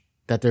much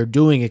that they're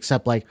doing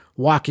except like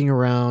walking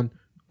around,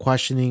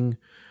 questioning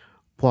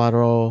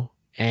Poirot,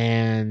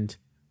 and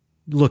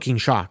looking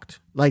shocked.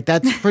 Like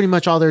that's pretty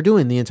much all they're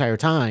doing the entire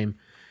time.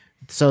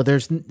 So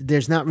there's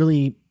not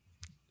really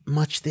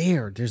much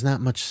there. There's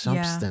not much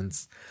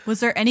substance. Yeah. Was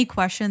there any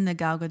question that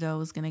Gal Gadot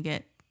was going to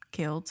get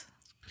killed?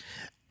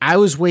 I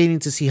was waiting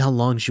to see how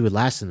long she would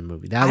last in the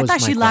movie. I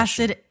thought she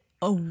lasted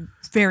a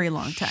very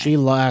long time. She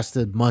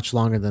lasted much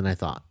longer than I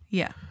thought.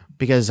 Yeah.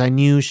 Because I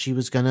knew she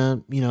was going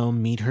to,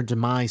 meet her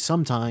demise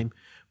sometime,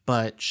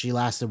 but she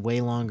lasted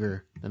way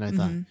longer than I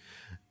thought.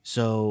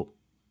 So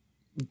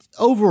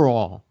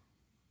overall,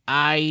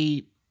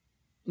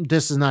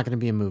 this is not going to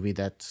be a movie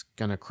that's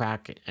going to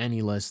crack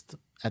any list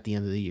at the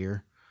end of the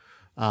year.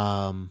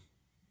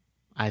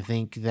 I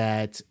think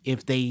that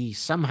if they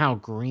somehow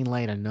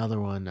greenlight another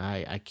one,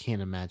 I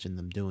can't imagine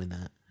them doing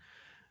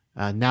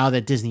that. Now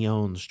that Disney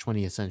owns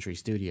 20th Century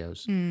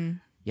Studios,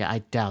 yeah, I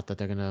doubt that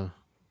they're going to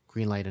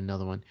greenlight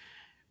another one.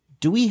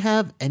 Do we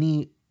have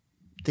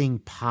anything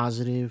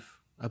positive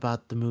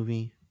about the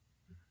movie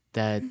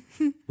that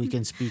we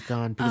can speak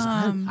on? Because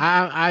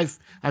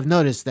I've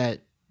noticed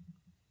that,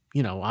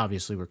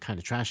 obviously we're kind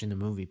of trashing the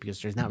movie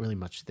because there's not really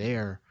much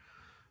there.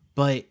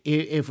 But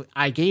if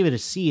I gave it a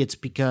C, it's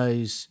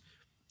because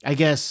I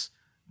guess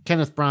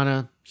Kenneth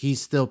Branagh,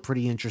 he's still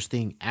pretty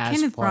interesting as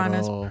Kenneth Poirot.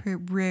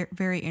 Branagh's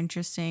very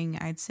interesting.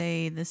 I'd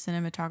say the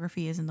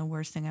cinematography isn't the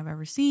worst thing I've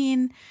ever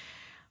seen.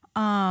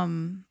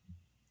 Costuming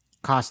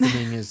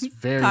is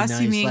very nice.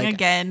 Costuming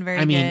again, very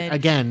good. I mean,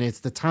 again,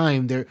 it's the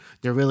time they're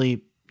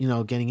really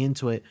getting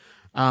into it.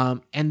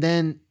 And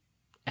then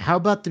how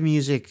about the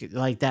music,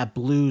 like that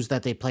blues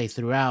that they play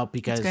throughout?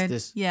 Because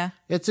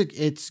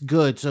it's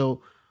good.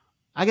 So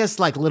I guess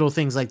like little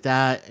things like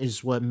that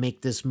is what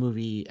make this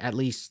movie at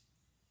least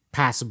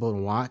passable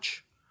to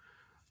watch.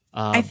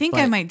 I think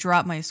I might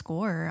drop my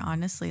score,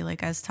 honestly,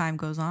 like as time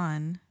goes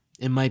on.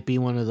 It might be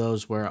one of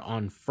those where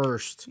on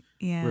first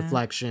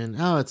reflection,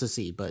 it's a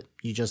C, but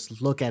you just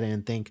look at it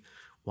and think,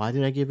 why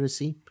did I give it a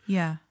C?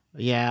 Yeah.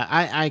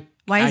 Yeah,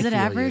 why is it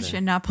average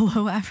and not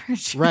below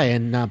average? Right,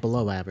 and not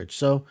below average.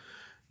 So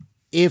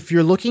if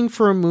you're looking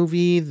for a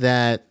movie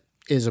that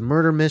is a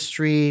murder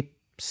mystery,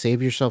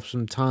 save yourself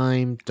some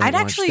time. I'd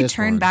actually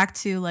turn back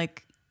to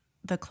like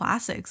the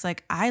classics.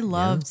 Like I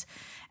loved,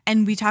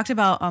 and we talked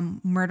about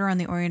Murder on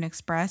the Orient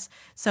Express.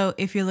 So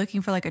if you're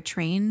looking for like a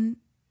train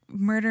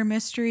murder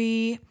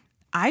mystery,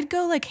 I'd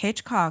go like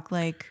Hitchcock.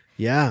 Like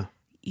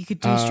you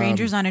could do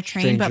Strangers on a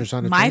Train,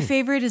 but my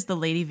favorite is The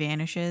Lady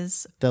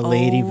Vanishes. The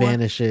Lady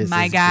Vanishes.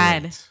 My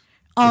God. Great.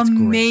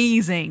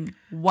 Amazing.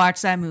 Great.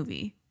 Watch that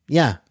movie.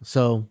 Yeah.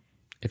 So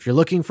if you're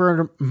looking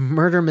for a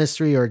murder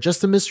mystery or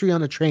just a mystery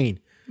on a train,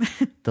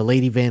 The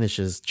Lady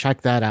Vanishes,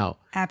 check that out.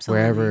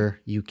 Absolutely. Wherever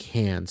you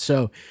can.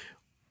 So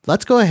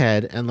let's go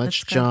ahead and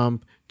let's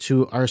jump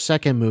to our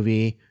second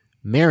movie,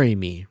 Marry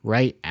Me,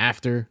 right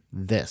after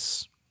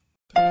this.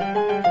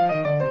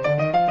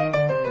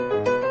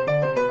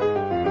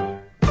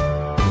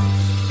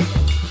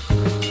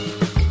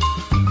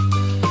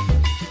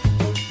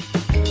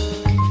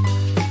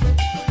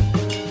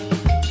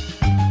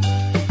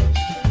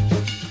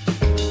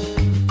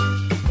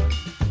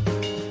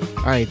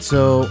 All right,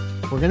 so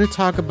we're going to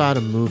talk about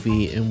a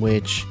movie in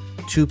which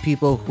two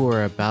people who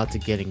are about to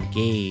get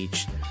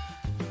engaged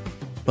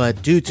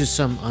But due to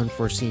some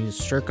unforeseen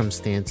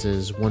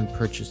circumstances, one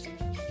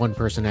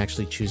person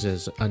actually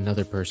chooses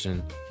another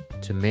person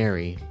to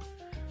marry.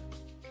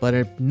 But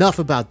enough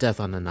about Death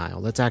on the Nile.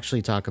 Let's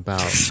actually talk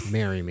about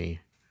Marry Me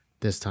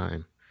this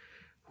time.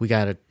 We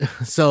got it.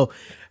 So,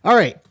 all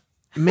right.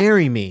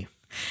 Marry Me.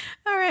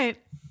 All right.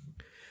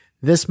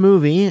 This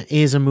movie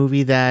is a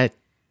movie that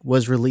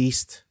was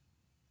released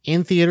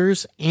in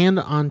theaters and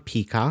on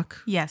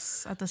Peacock.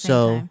 Yes, at the same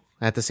time.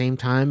 At the same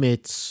time,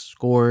 it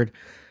scored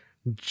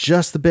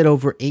just a bit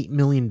over $8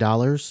 million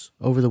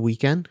over the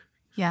weekend.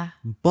 Yeah.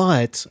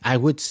 But I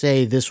would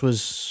say this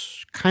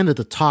was kind of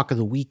the talk of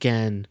the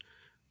weekend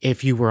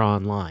if you were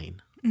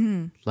online.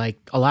 Mm-hmm. Like,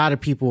 a lot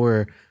of people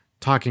were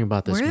talking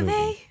about this movie. Were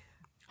they?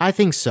 I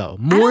think so.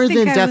 More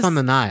than Death on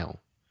the Nile.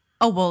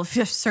 Oh, well,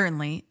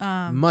 certainly.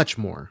 Much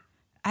more.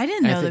 I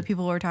didn't know that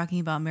people were talking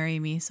about Marry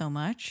Me so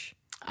much.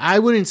 I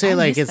wouldn't say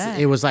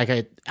it was like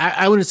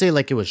I wouldn't say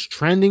like it was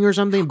trending or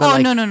something. But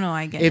no,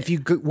 I get it. If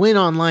you went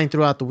online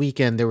throughout the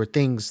weekend, there were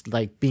things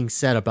like being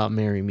said about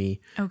Marry Me.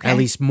 Okay. At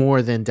least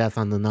more than Death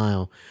on the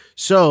Nile.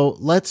 So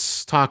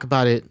let's talk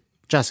about it.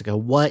 Jessica,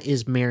 what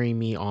is Marry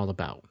Me all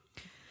about?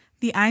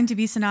 The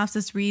IMDb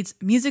synopsis reads,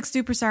 music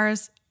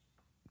superstars...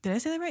 Did I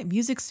say that right?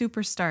 Music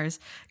superstars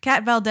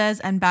Kat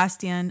Valdez and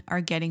Bastien are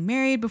getting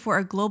married before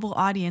a global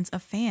audience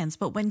of fans.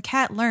 But when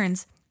Kat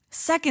learns,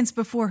 seconds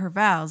before her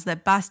vows,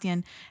 that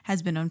Bastien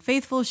has been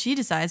unfaithful, she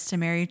decides to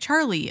marry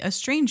Charlie, a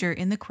stranger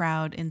in the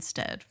crowd,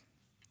 instead.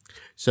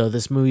 So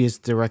this movie is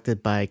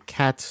directed by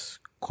Kat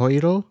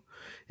Coiro.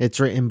 It's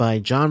written by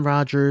John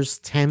Rogers,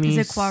 Tammy...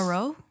 Is it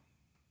Poirot?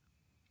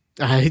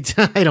 I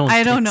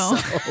don't know.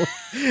 So.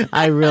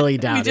 I really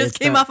doubt it. We just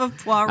came off of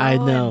Poirot. I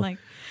know.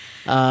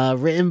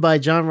 And written by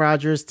John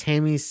Rogers,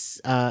 Tammy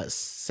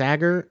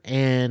Sager,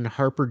 and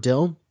Harper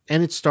Dill.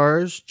 And it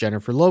stars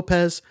Jennifer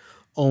Lopez,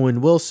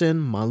 Owen Wilson,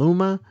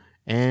 Maluma,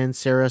 and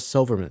Sarah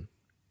Silverman.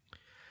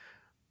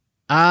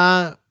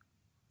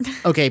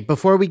 Okay,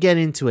 before we get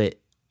into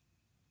it,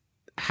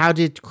 how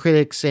did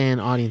critics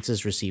and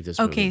audiences receive this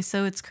movie? Okay,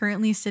 so it's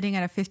currently sitting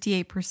at a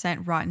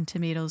 58% Rotten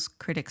Tomatoes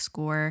critic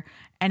score,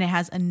 and it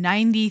has a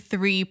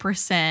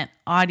 93%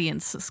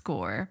 audience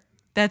score.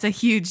 That's a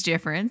huge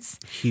difference.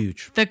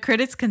 Huge. The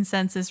critics'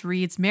 consensus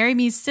reads, Marry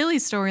Me's silly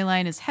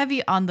storyline is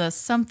heavy on the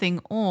something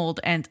old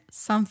and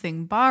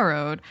something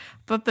borrowed,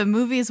 but the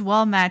movie's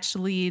well-matched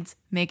leads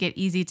make it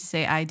easy to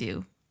say I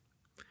do.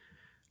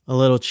 A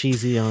little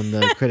cheesy on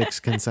the critics'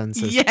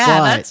 consensus. Yeah,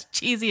 that's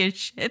cheesy as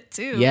shit,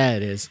 too. Yeah,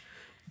 it is.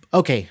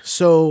 Okay,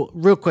 so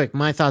real quick,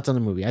 my thoughts on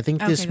the movie. I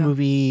think this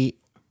movie,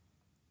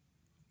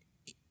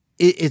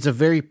 it's a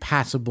very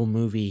passable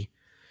movie,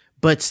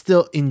 but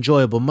still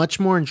enjoyable, much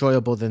more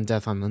enjoyable than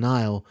Death on the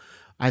Nile.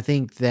 I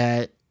think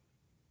that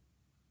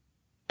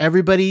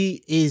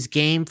everybody is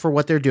game for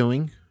what they're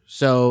doing.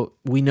 So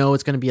we know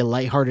it's going to be a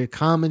lighthearted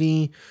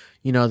comedy.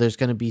 You know, there's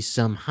going to be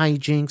some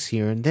hijinks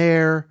here and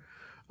there.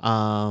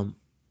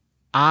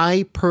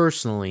 I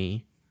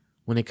personally,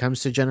 when it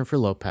comes to Jennifer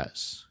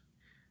Lopez,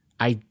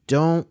 I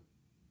don't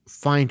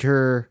find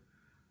her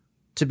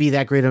to be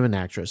that great of an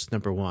actress,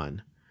 number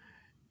one.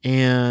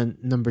 And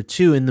number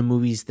two, in the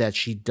movies that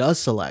she does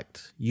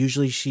select,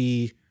 usually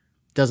she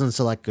doesn't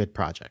select good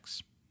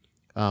projects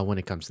when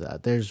it comes to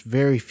that. There's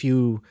very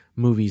few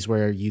movies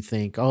where you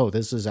think, oh,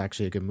 this is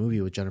actually a good movie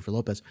with Jennifer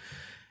Lopez.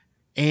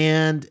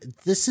 And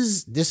this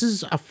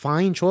is a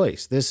fine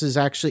choice. This is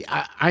actually,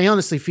 I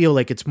honestly feel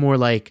like it's more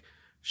like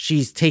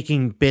she's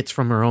taking bits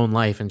from her own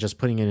life and just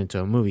putting it into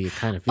a movie. It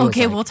kind of feels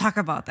okay, like. We'll talk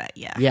about that,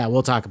 yeah. Yeah,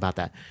 we'll talk about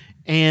that.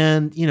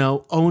 And, you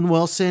know, Owen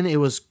Wilson, it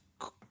was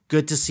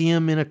good to see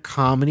him in a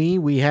comedy.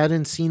 We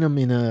hadn't seen him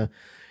in an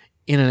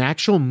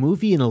actual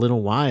movie in a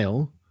little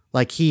while.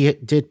 Like, he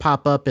did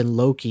pop up in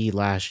Loki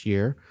last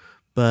year,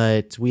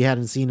 but we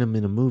hadn't seen him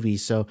in a movie.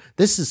 So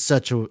this is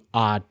such an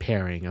odd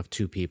pairing of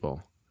two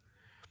people.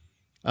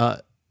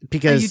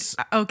 Because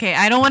okay,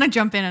 I don't want to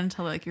jump in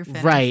until like you're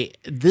finished. Right.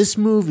 This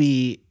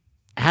movie,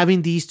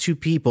 having these two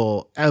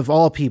people, of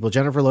all people,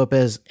 Jennifer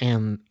Lopez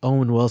and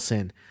Owen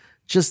Wilson,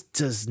 just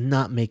does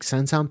not make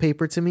sense on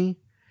paper to me.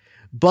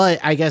 But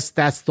I guess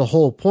that's the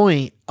whole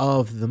point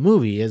of the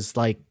movie, is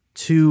like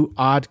two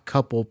odd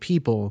couple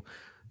people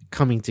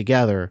coming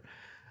together.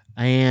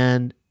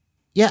 And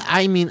yeah,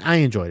 I mean, I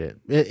enjoyed it.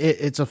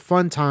 It's a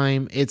fun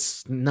time.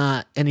 It's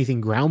not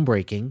anything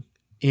groundbreaking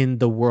in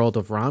the world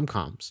of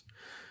rom-coms.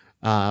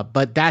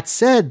 But that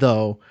said,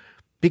 though,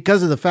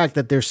 because of the fact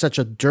that there's such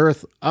a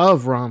dearth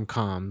of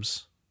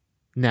rom-coms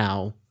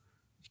now,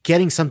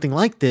 getting something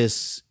like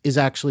this is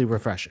actually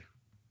refreshing.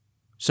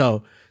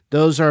 So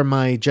those are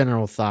my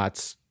general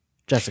thoughts.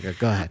 Jessica,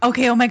 go ahead.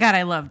 Okay. Oh my God.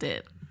 I loved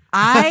it.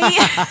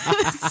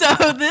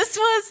 So this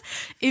was,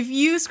 if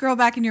you scroll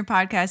back in your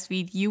podcast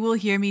feed, you will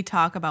hear me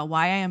talk about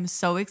why I am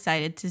so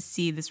excited to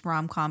see this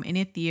rom-com in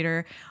a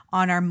theater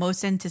on our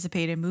most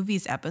anticipated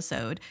movies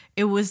episode.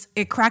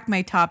 It cracked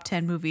my top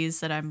 10 movies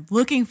that I'm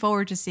looking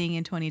forward to seeing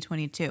in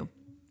 2022.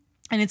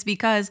 And it's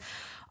because,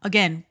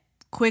 again,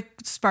 quick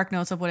spark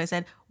notes of what I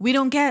said, we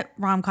don't get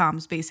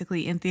rom-coms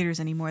basically in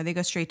theaters anymore. They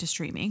go straight to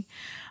streaming.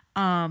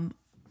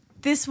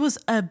 This was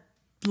a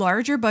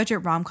larger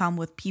budget rom-com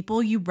with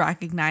people you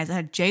recognize. It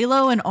had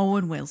J-Lo and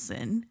Owen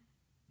Wilson.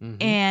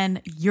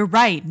 And you're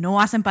right, no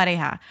hacen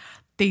pareja.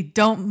 They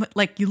don't,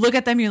 like, you look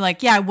at them, you're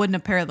like, yeah, I wouldn't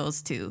have paired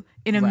those two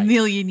in a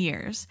million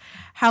years.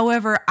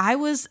 However, I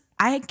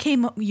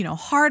came,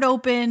 heart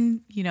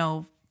open,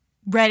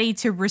 ready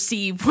to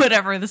receive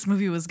whatever this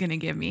movie was going to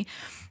give me.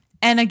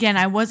 And again,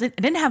 I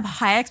didn't have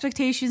high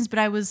expectations, but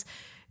I was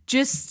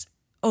just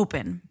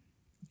open.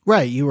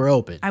 Right, you were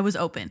open. I was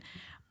open.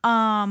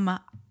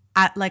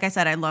 Like I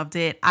said, I loved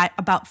it.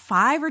 About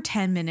 5 or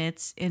 10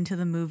 minutes into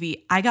the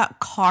movie, I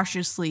got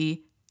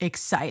cautiously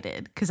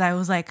excited because I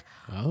was like,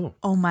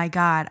 oh my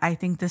God, I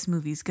think this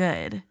movie's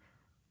good.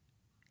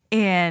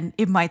 And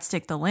it might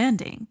stick the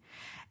landing.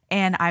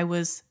 And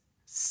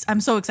I'm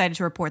so excited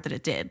to report that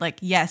it did. Like,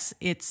 yes,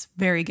 it's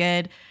very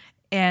good.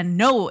 And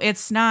no,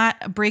 it's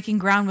not breaking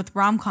ground with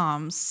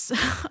rom-coms.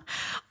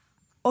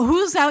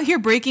 Who's out here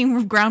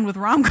breaking ground with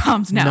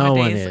rom-coms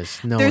nowadays?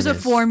 No one is. There's a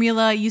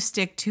formula. You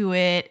stick to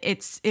it.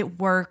 It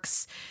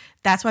works.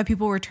 That's why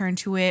people return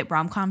to it.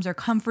 Rom-coms are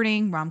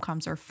comforting.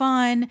 Rom-coms are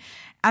fun.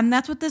 And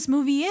that's what this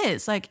movie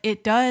is. Like,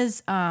 it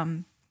does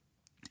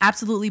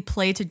absolutely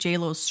play to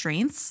J-Lo's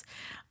strengths.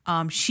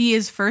 She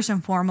is first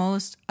and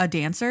foremost a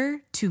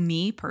dancer. To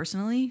me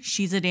personally,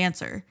 she's a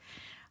dancer.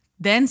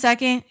 Then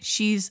second,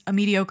 she's a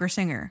mediocre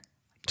singer.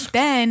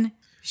 Then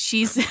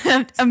she's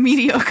a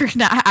mediocre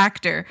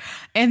actor,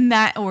 in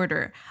that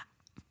order.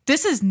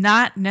 This is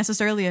not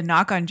necessarily a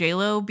knock on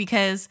J-Lo,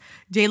 because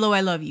J-Lo,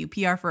 I love you,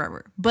 PR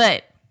forever.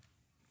 But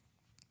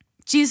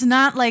she's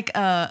not like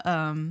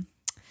a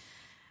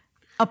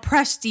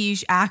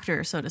prestige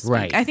actor, so to speak.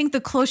 Right. I think the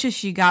closest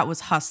she got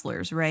was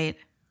Hustlers, right?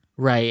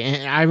 Right,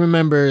 and I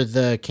remember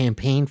the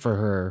campaign for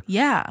her.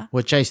 Yeah.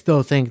 Which I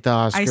still think the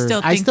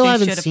Oscars... I still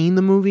haven't seen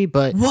the movie,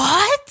 but...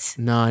 What?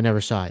 No, I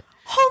never saw it.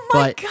 Oh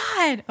my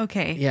God.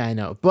 Okay. Yeah, I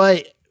know.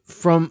 But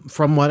from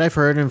what I've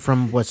heard and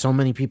from what so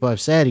many people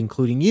have said,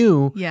 including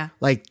you,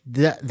 like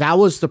that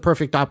was the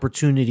perfect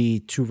opportunity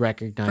to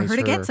recognize her. For her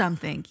to get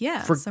something.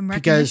 Yeah, some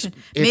because recognition.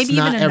 it's Maybe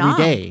not even a every nom.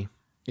 day.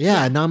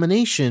 Yeah, a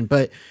nomination,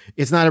 but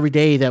it's not every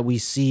day that we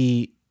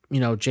see,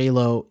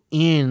 J-Lo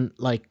in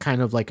like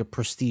kind of like a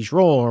prestige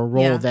role or a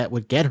role that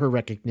would get her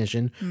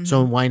recognition.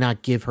 So why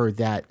not give her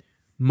that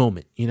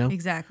moment,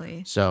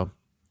 Exactly. So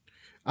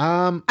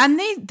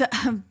and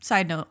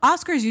side note,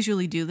 Oscars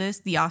usually do this,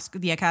 the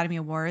Academy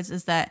Awards,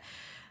 is that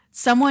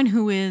someone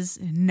who is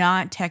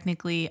not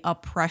technically a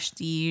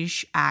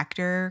prestige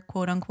actor,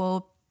 quote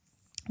unquote,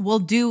 will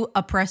do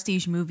a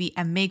prestige movie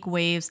and make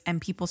waves, and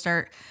people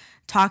start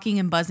talking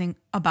and buzzing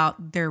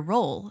about their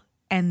role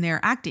and their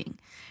acting.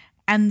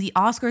 And the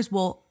Oscars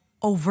will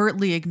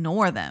overtly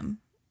ignore them.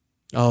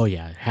 Oh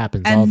yeah, it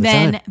happens all the time.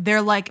 And then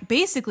they're like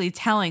basically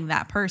telling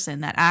that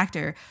person, that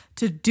actor,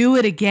 to do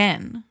it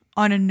again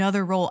on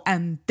another role,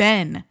 and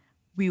then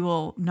we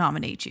will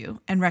nominate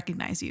you and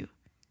recognize you.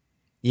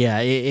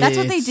 Yeah, that's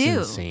what they do.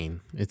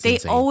 Insane.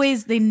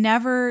 They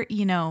never,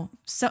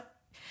 so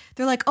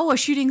they're like, oh, a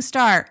shooting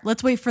star.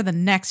 Let's wait for the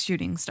next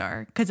shooting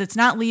star, because it's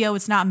not Leo,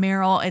 it's not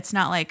Meryl, it's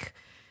not like,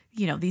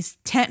 these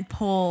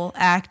tentpole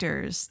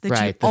actors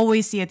that you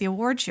always see at the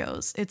award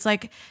shows. It's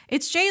like,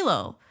 it's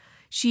J-Lo.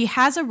 She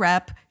has a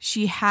rep,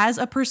 she has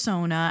a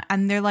persona,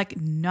 and they're like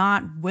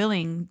not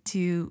willing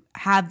to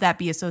have that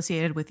be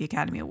associated with the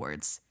Academy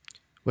Awards.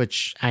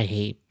 Which I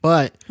hate,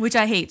 but...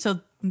 So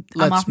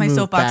I'm off my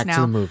soapbox now.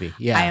 To the movie.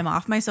 Yeah. I am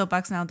off my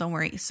soapbox now, don't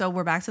worry. So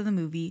we're back to the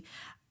movie.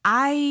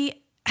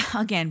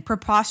 Again,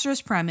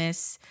 preposterous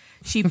premise.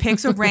 She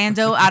picks a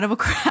rando out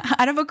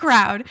of a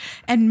crowd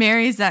and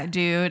marries that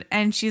dude.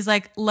 And she's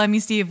like, let me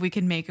see if we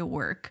can make it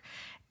work.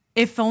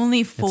 If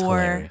only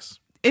for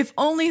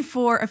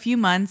a few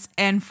months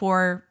and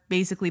for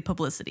basically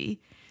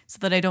publicity, so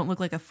that I don't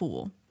look like a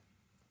fool.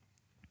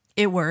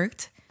 It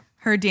worked.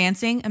 Her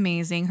dancing,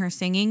 amazing. Her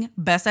singing,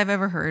 best I've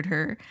ever heard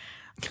her.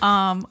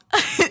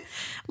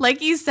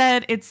 Like you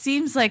said, it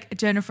seems like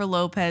Jennifer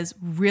Lopez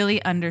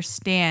really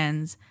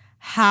understands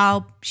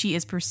how she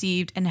is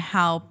perceived and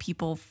how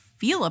people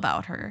feel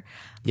about her.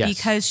 Yes.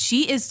 Because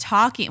she is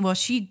talking,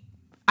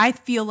 I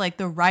feel like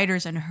the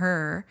writers and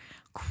her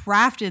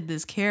crafted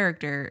this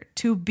character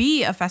to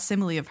be a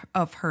facsimile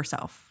of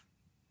herself.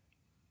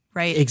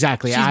 Right?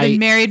 Exactly. She's been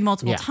married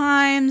multiple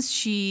times.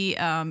 She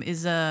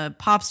is a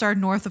pop star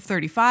north of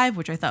 35,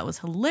 which I thought was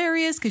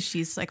hilarious because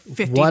she's like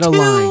 52. What a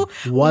line.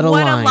 What a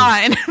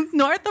line.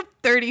 North of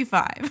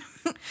 35.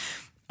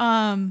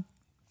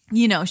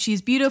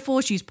 She's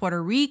beautiful. She's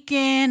Puerto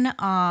Rican.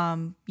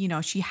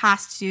 She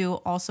has to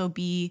also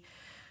be,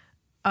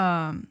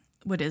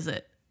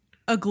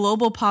 a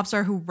global pop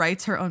star who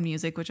writes her own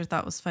music, which I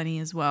thought was funny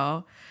as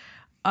well.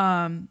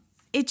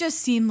 It just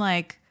seemed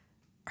like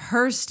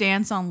her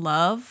stance on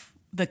love,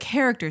 the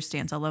character's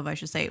stance on love, I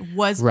should say,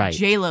 was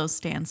J-Lo's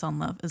stance on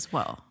love as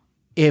well.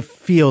 It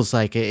feels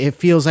like it. It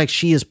feels like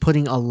she is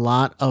putting a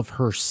lot of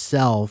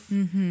herself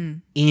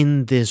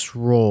in this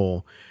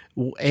role.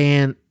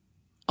 And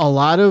a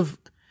lot of...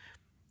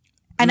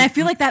 And I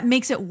feel like that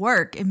makes it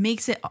work. It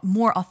makes it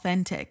more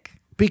authentic.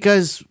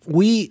 because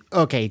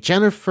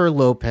Jennifer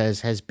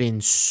Lopez has been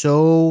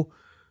so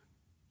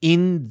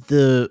in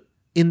the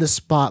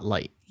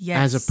spotlight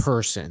as a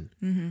person.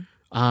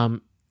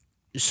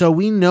 So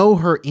we know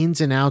her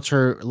ins and outs,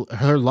 her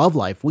love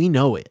life. We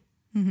know it,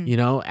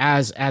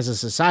 as a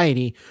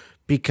society,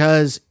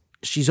 because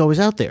she's always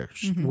out there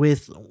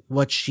with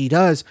what she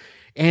does.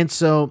 And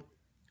so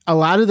a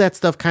lot of that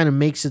stuff kind of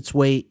makes its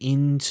way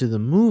into the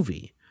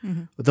movie.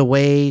 The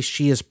way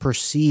she is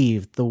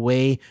perceived, the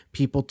way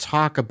people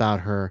talk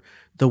about her,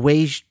 the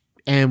way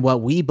and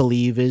what we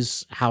believe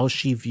is how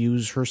she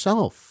views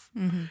herself.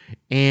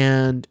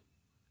 And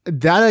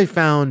that I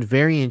found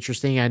very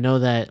interesting. I know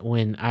that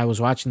when I was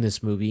watching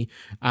this movie,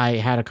 I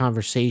had a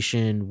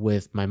conversation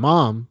with my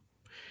mom,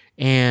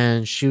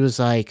 and she was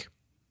like,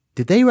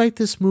 did they write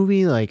this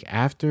movie like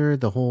after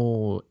the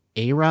whole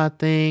A-Rod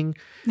thing?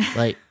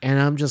 Like, and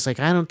I'm just like,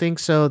 I don't think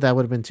so. That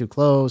would have been too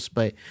close.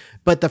 But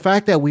the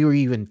fact that we were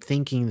even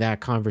thinking that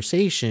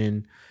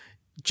conversation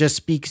just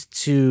speaks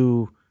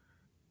to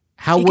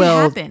how it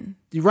well can happen.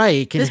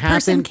 Right, it can this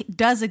happen. person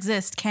does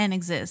exist, can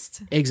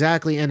exist.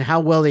 Exactly, and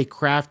how well they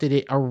crafted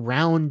it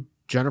around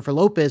Jennifer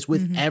Lopez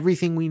with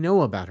everything we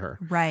know about her.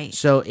 Right.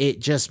 So it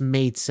just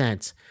made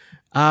sense.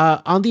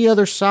 On the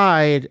other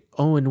side,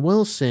 Owen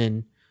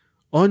Wilson,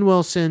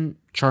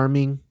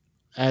 charming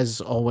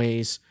as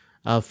always,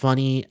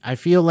 funny. I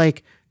feel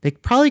like they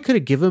probably could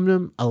have given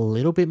him a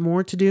little bit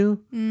more to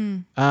do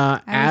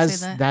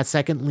as that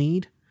second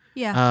lead.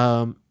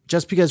 Yeah.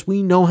 Just because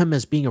we know him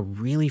as being a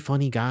really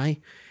funny guy.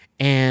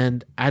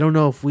 And I don't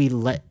know if we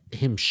let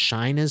him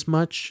shine as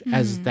much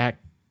as that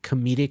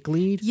comedic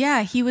lead.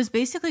 Yeah, he was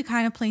basically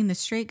kind of playing the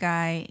straight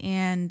guy.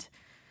 And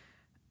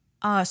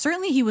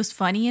certainly he was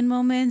funny in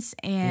moments.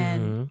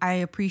 And I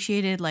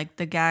appreciated like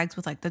the gags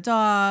with like the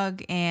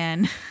dog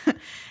and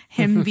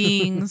him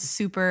being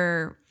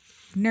super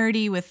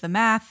nerdy with the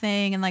math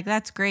thing. And like,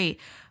 that's great.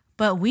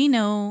 But we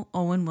know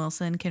Owen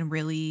Wilson can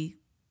really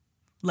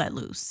let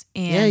loose.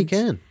 And, yeah, he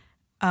can.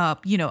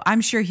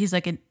 I'm sure he's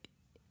like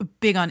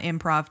big on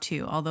improv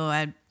too, although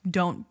I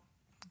don't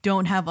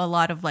have a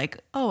lot of like,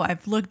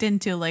 I've looked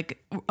into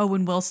like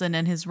Owen Wilson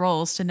and his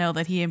roles to know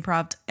that he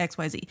improv'd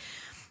XYZ.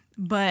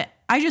 But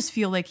I just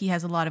feel like he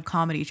has a lot of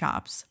comedy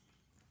chops.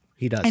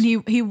 He does. And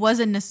he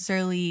wasn't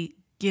necessarily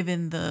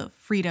given the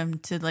freedom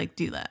to like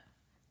do that.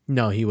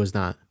 No, he was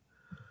not.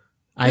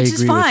 Which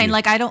is fine.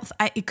 Like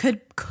it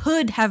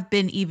could have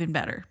been even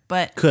better,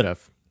 but could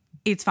have.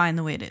 It's fine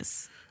the way it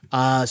is.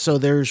 So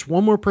there's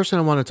one more person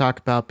I want to talk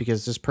about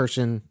because this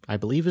person, I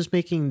believe, is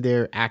making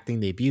their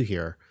acting debut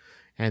here,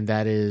 and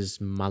that is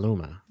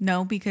Maluma.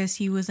 No, because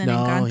he was in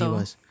Encanto. No, he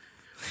was.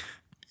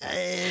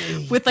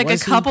 With like a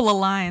couple of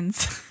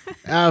lines.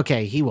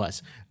 Okay, he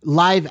was.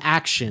 Live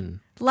action.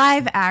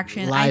 I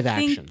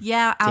think,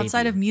 yeah,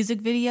 outside of music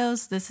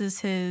videos, this is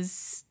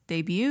his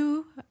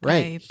debut,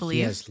 right. I believe.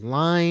 He has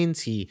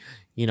lines. He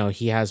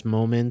has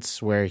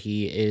moments where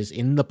he is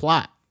in the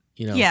plot,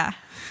 Yeah.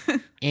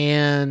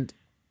 And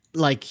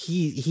like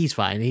he's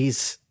fine.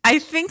 I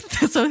think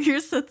so.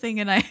 Here's the thing,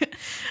 and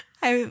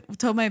I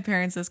told my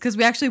parents this because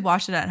we actually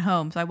watched it at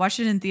home. So I watched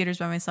it in theaters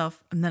by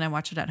myself, and then I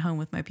watched it at home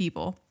with my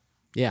people.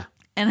 Yeah.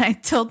 And I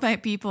told my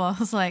people, I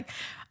was like,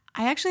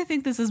 I actually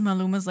think this is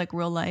Maluma's like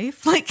real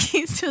life. Like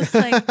he's just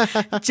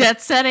like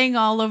jet setting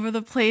all over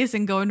the place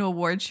and going to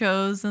award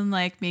shows and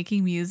like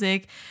making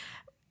music.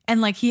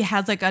 And like he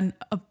has like a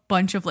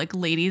bunch of like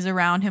ladies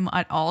around him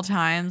at all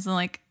times. And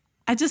like,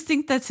 I just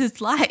think that's his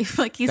life.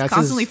 Like he's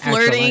constantly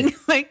flirting.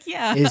 Like,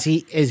 yeah. Is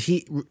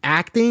he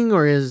acting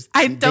or is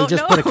they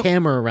just put a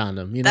camera around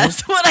him?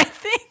 That's what I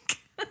think.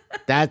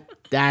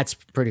 That's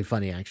pretty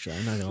funny, actually.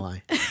 I'm not gonna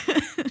lie.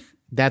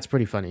 That's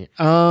pretty funny.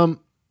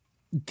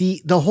 The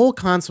whole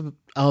concept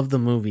of the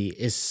movie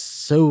is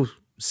so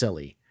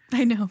silly.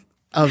 I know.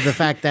 Of the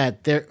fact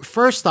that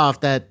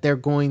they're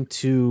going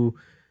to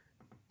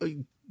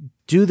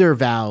do their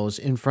vows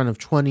in front of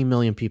 20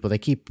 million people. They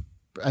keep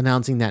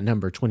announcing that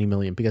number, 20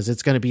 million, because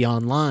it's going to be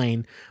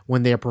online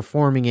when they're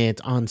performing it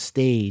on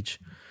stage.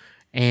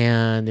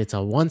 And it's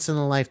a once in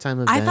a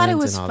lifetime event. I thought it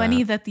was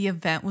funny that the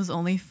event was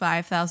only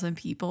 5,000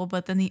 people,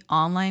 but then the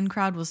online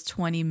crowd was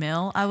 20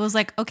 mil. I was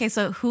like, okay,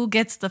 so who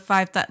gets the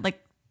 5,000?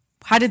 Like,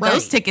 how did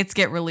those tickets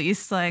get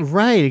released? Like,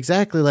 right,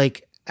 exactly.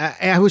 Like,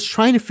 I was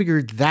trying to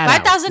figure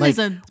that 5,000 out. is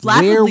a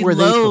laughably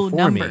low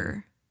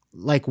number.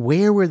 Like,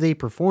 where were they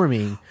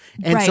performing?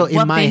 And right, so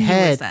in my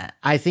head,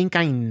 I think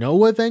I know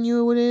what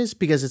venue it is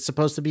because it's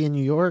supposed to be in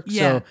New York.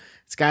 Yeah. So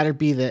it's got to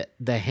be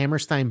the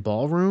Hammerstein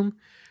Ballroom,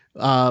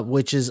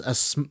 which is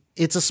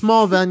it's a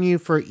small venue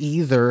for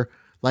either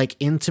like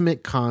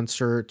intimate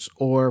concerts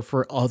or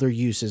for other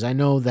uses. I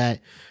know that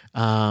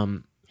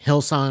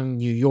Hillsong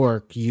New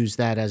York used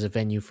that as a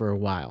venue for a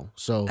while.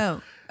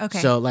 So okay.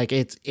 So like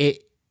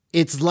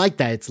it's like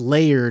that. It's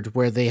layered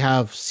where they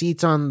have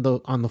seats on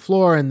the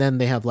floor and then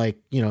they have like,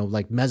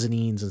 like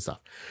mezzanines and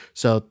stuff.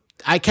 So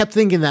I kept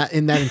thinking that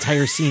in that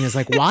entire scene is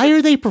like, why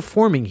are they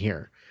performing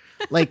here?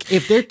 Like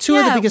if they're two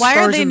of the biggest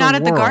stars in the world. Why are they not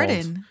at the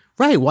Garden?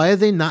 Right. Why are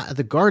they not at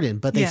the Garden?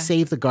 But they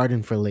save the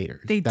Garden for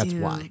later. That's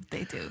why.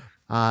 They do.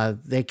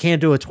 They can't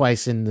do it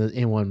twice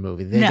in one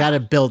movie. They No. got to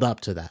build up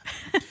to that.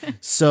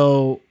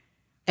 So,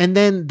 and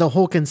then the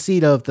whole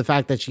conceit of the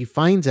fact that she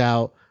finds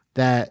out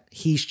that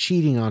he's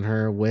cheating on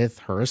her with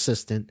her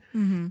assistant,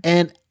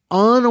 and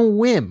on a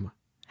whim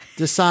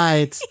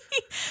decides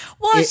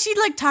Well, she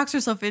like talks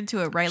herself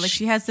into it, right? Like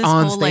she has this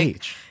on whole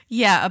like stage.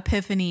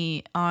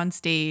 epiphany on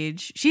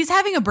stage. She's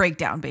having a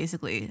breakdown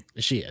basically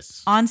She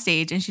is. on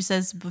stage, and she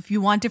says, if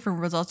you want different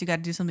results, you got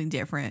to do something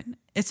different,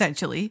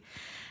 essentially.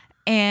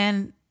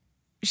 And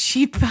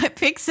she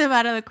picks him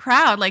out of the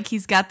crowd. Like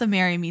he's got the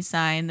 "Marry Me"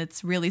 sign.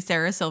 That's really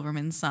Sarah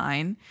Silverman's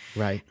sign.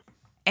 Right.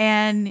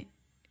 And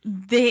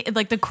they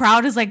like the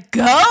crowd is like,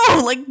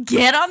 go, like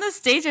get on the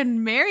stage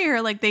and marry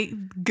her. Like they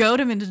goad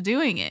him into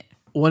doing it.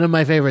 One of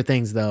my favorite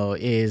things, though,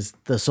 is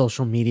the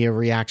social media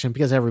reaction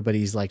because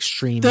everybody's like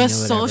streaming. The or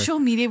whatever. social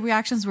media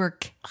reactions were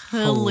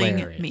killing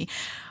Hilarious. me.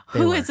 They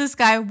Who were. is this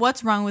guy?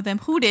 What's wrong with him?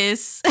 Who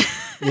dis?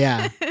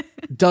 Yeah.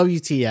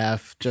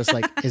 WTF. Just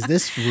like, is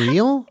this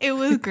real? It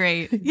was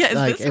great. Yeah, is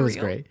Like, this it was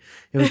real? great.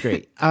 It was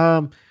great.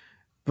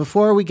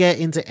 Before we get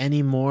into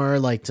any more,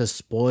 like to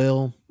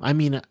spoil, I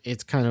mean,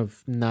 it's kind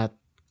of not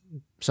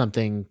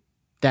something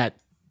that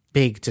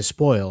big to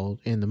spoil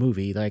in the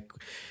movie. Like,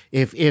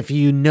 if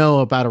you know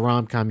about a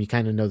rom-com, you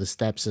kind of know the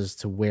steps as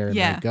to where it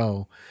Yeah. might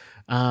go.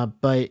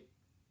 But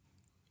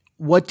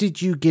what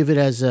did you give it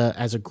as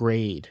a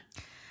grade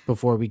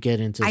before we get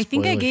into? I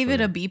think I spoilers gave for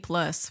it a B+,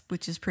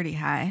 which is pretty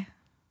high.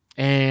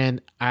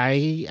 and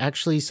I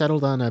actually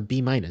settled on a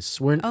B-.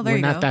 We're there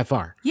you not go. that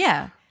far.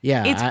 Yeah.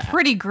 Yeah, It's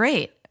pretty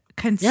great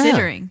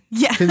considering.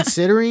 Yeah.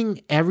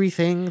 Considering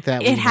everything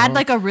that It we had know.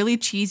 like a really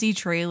cheesy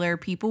trailer.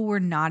 People were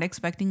not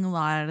expecting a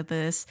lot out of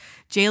this.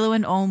 J-Lo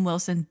and Owen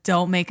Wilson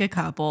don't make a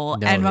couple.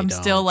 No, and they I'm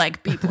don't. still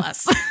like B+.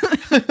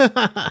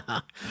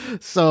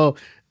 So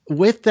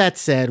with that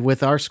said,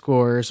 with our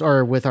scores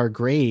or with our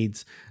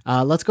grades,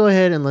 let's go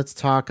ahead and let's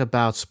talk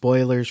about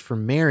spoilers for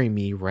Marry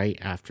Me right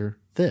after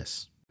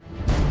this.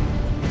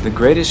 The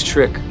greatest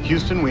trick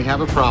Houston, we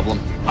have a problem.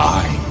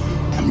 I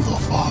am your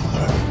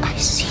father. I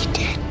see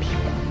dead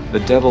people the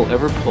devil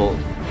ever pulled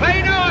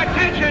Pay no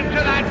attention to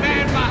that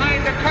man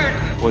behind the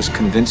curtain. was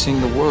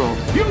convincing the world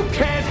You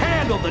can't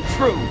handle the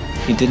truth.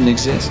 he didn't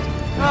exist.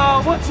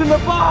 Oh, what's in the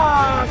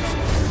box?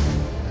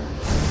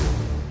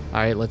 All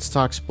right, let's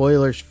talk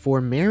spoilers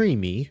for Marry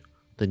Me,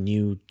 the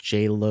new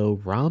J-Lo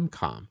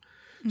rom-com.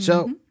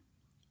 So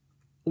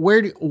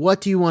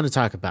what do you want to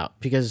talk about?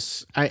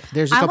 Because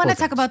there's a I couple want to of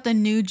talk things. about the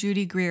new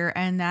Judy Greer,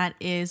 and that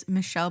is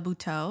Michelle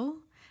Buteau.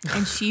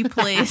 And she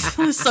plays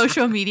the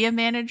social media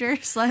manager.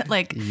 So,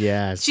 like,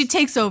 Yes. she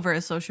takes over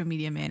as social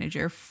media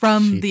manager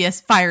from the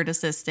fired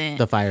assistant.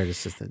 the fired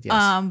assistant,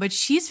 yes. But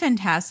she's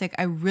fantastic.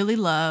 I really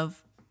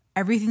love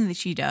everything that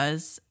she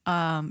does.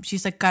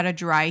 She's like got a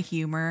dry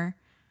humor,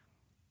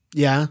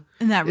 Yeah.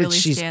 and that really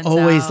She's stands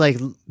always out. like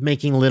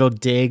making little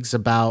digs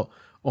about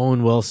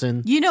Owen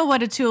Wilson. You know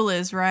what a tool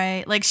is,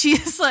 right? Like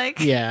she's like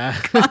Yeah.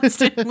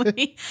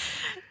 constantly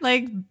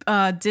like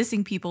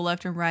dissing people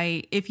left and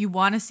right. If you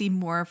want to see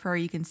more of her,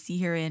 you can see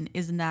her in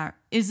Isn't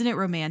It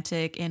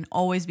Romantic and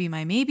Always Be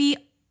My Maybe.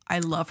 I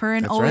love her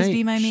in That's Always right.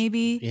 Be My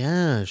Maybe.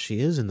 Yeah, she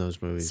is in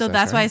those movies. So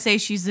that's why I right. say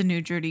she's the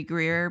new Judy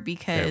Greer There we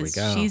because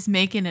go. she's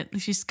making it.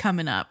 She's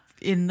coming up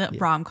in the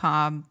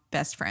rom-com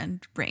best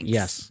friend ranks.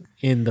 Yes,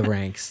 in the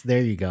ranks. There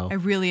you go. I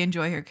really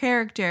enjoy her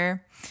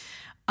character.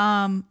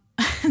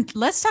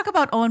 Let's talk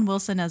about Owen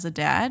Wilson as a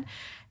dad.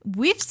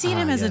 We've seen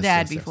him as a yes, dad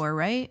yes, yes. before,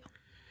 right?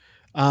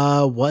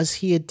 Was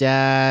he a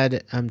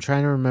dad? I'm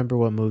trying to remember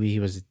what movie he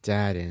was a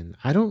dad in.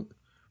 I don't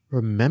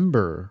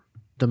remember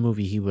the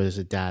movie he was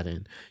a dad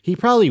in. He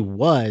probably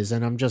was,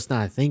 and I'm just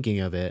not thinking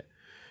of it.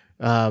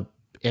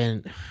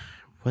 And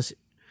was it?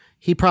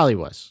 He probably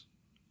was,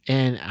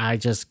 and I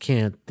just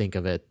can't think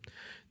of it.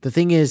 The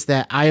thing is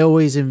that I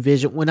always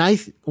envision when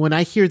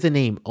I hear the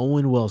name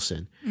Owen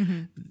Wilson,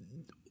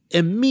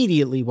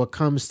 immediately what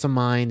comes to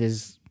mind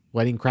is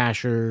Wedding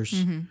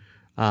Crashers.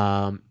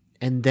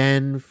 And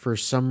then for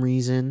some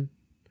reason,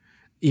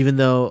 even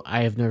though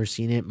I have never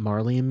seen it,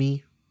 Marley and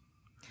Me,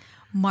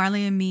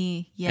 Marley and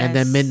Me, yes. and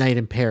then Midnight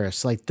in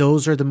Paris. Like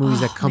those are the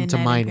movies that come to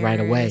Midnight in mind right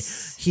away.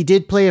 Paris. He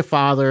did play a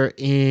father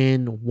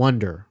in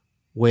Wonder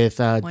with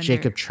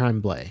Jacob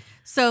Tremblay.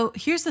 So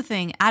here's the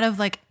thing: out of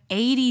like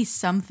 80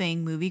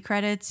 something movie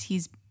credits,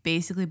 he's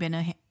basically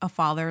been a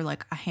father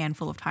like a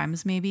handful of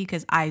times, maybe.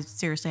 Because I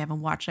seriously haven't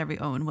watched every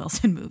Owen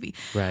Wilson movie,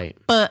 Right.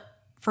 but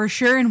for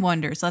sure in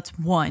Wonder. So that's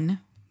one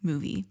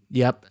movie.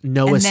 Yep.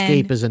 No And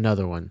Escape then- is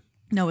another one.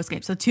 No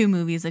Escape. So two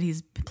movies that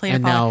he's played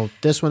And a father. now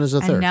this one is a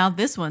third. And now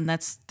this one,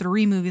 that's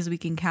three movies we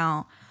can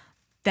count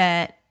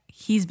that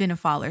he's been a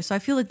father. So I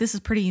feel like this is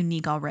pretty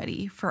unique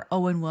already for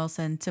Owen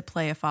Wilson to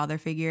play a father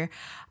figure.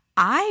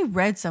 I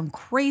read some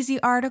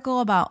crazy article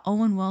about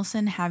Owen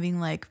Wilson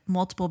having like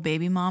multiple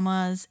baby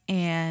mamas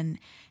and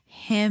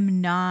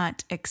him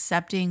not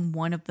accepting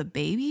one of the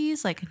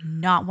babies, like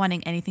not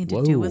wanting anything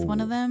to do with Whoa.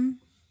 one of them.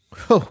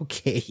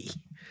 Okay.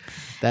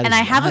 That And is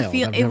I have a wild.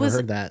 feel- I've it never was-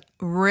 heard that.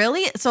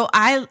 Really? So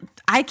I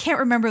can't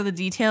remember the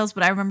details,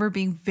 but I remember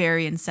being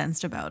very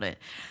incensed about it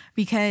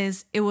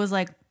because it was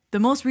like the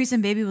most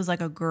recent baby was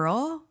like a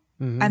girl,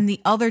 and the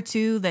other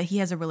two that he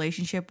has a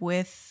relationship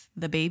with,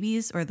 the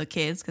babies or the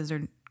kids, because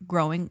they're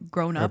grown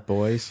Our up,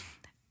 boys.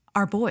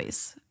 are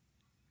boys.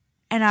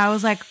 And I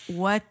was like,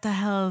 what the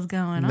hell is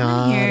going Not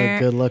on here? a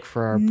good look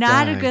for our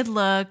Not guy. a good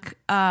look.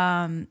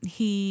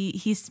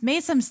 He's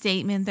made some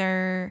statement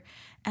there,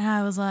 and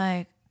I was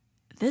like,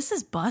 this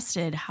is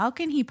busted. How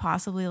can he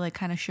possibly like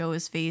kind of show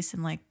his face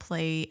and like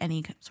play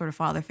any sort of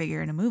father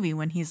figure in a movie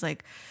when he's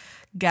like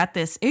got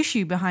this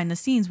issue behind the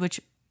scenes,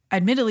 which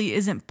admittedly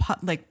isn't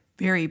like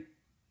very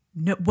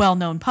well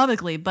known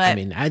publicly, but I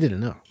mean, I didn't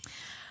know.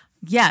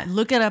 yeah,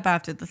 look it up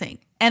after the thing.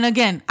 And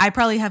again, I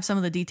probably have some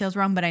of the details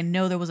wrong, but I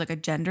know there was like a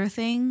gender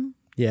thing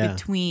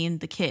between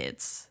the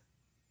kids.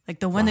 Like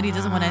the one that he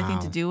doesn't want anything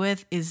to do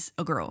with is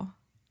a girl.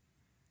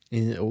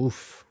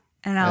 Oof.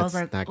 And I was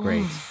That's like, not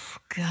great. "Oof,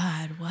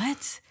 God,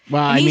 what?"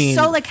 Well, and I he's mean,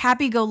 so like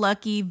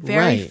happy-go-lucky, very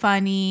Right.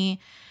 funny.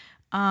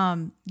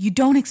 You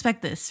don't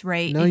expect this,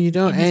 right? No, you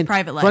don't. In his And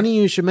private life, funny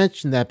you should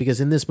mention that because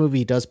in this movie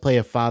he does play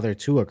a father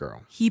to a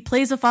girl. he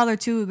plays a father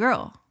to a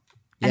girl,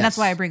 and that's Yes.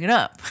 why I bring it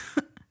up.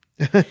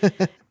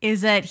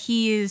 Is that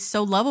he is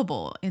so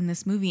lovable in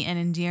this movie and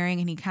endearing,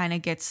 and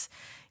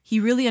he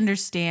really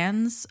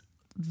understands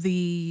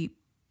the,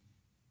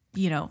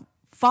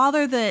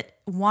 father that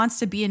wants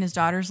to be in his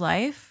daughter's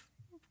life,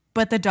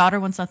 but the daughter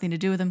wants nothing to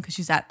do with him because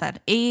she's at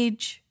that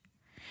age.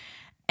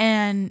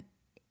 And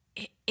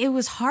it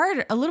was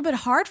a little bit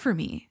hard for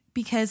me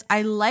because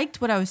I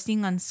liked what I was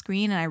seeing on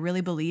screen and I really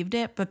believed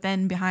it. But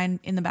then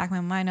in the back of my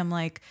mind, I'm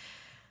like,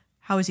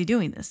 how is he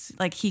doing this?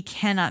 Like, he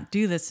cannot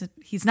do this.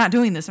 He's not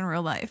doing this in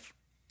real life.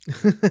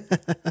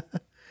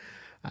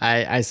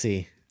 I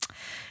see.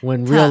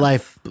 When Tough. real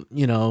life,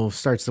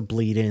 starts to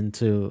bleed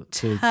into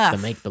the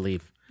Tough. make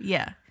believe.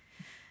 Yeah.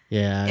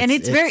 Yeah. And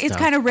it's tough.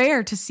 kind of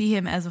rare to see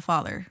him as a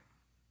father,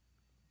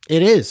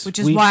 It is. which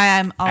is why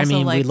I'm also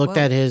we like, looked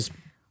whoa. at his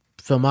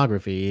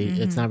filmography.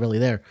 It's not really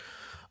there.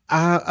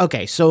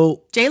 Okay,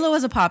 so J-Lo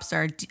as a pop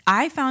star.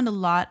 I found a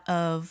lot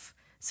of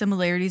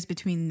similarities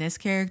between this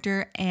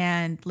character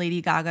and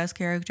Lady Gaga's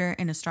character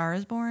in A Star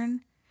Is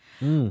Born,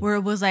 where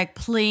it was like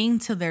playing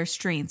to their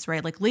strengths,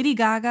 right? Like Lady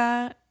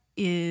Gaga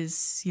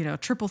is,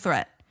 triple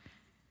threat.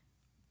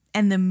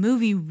 And the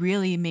movie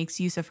really makes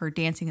use of her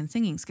dancing and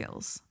singing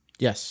skills.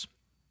 yes.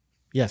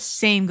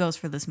 Same goes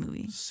for this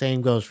movie.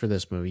 Same goes for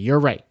this movie. You're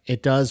right.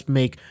 It does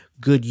make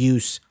good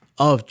use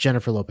of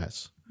Jennifer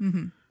Lopez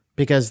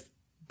because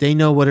they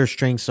know what her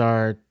strengths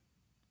are,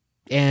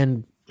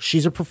 and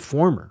she's a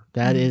performer.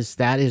 That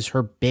is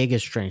her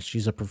biggest strength.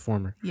 She's a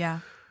performer. Yeah.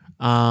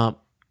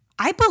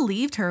 I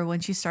believed her when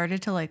she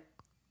started to like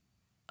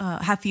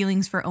have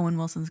feelings for Owen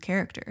Wilson's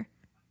character.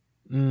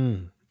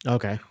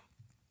 Okay.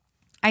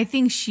 I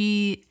think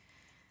she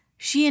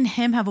and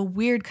him have a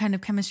weird kind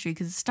of chemistry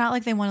because it's not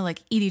like they want to like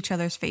eat each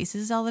other's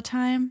faces all the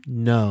time.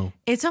 No.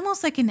 It's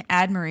almost like an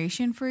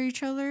admiration for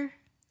each other.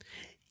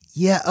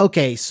 Yeah.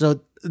 Okay.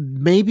 So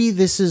maybe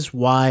this is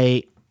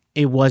why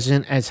it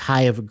wasn't as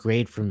high of a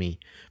grade for me,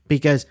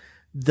 because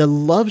the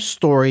love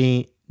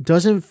story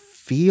doesn't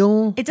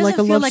feel It doesn't like a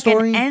feel love like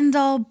story. an end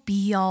all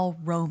be all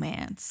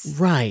romance.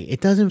 Right.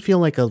 It doesn't feel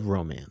like a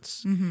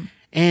romance.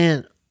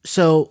 And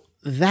so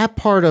that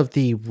part of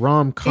the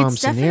rom-com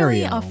It's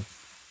definitely scenario, a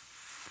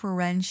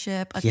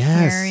friendship, a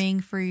Yes.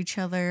 caring for each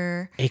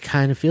other, it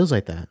kind of feels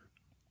like that.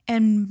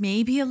 and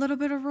maybe a little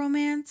bit of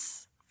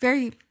romance.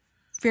 Very,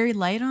 very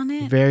light on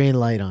it. Very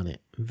light on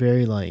it.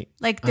 Very light.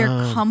 Like they're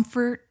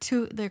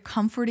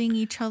comforting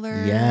each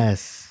other.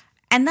 Yes.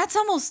 And that's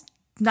almost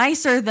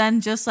nicer than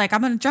just like,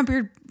 I'm gonna jump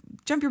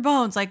your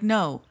bones. Like,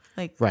 no.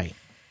 Like, Right.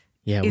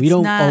 Yeah. We It's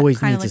don't not always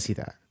kinda need to like- see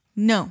that.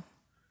 no.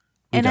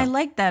 And I don't.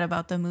 like that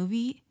about the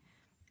movie.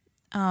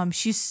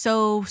 She's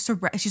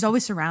she's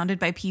always surrounded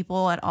by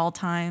people at all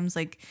times.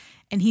 Like,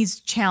 and he's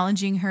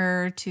challenging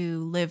her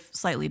to live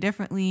slightly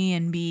differently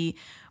and be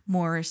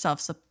more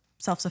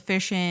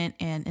self-sufficient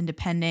and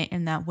independent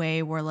in that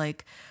way where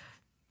like,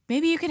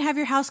 maybe you can have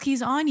your house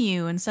keys on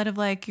you instead of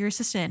like your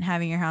assistant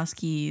having your house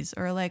keys,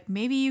 or like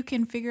maybe you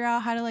can figure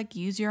out how to like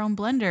use your own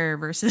blender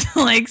versus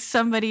like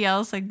somebody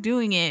else like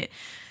doing it.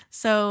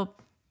 So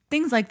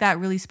things like that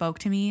really spoke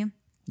to me.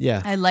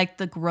 Yeah. I like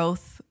the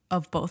growth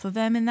of both of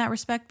them in that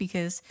respect,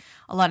 because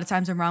a lot of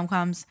times in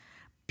rom-coms,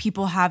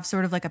 people have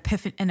sort of like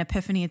an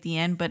epiphany at the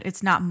end, but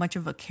it's not much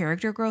of a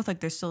character growth. Like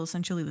they're still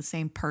essentially the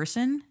same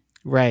person.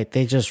 Right.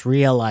 They just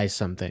realize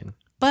something.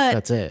 But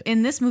That's it.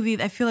 in this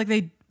movie, I feel like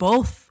they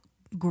both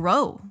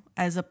grow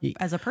as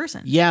a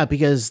person. Yeah,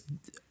 because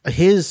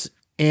his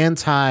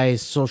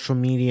anti-social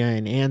media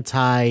and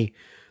anti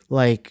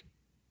like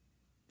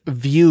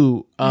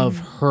view of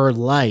her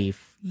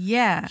life,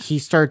 Yeah. he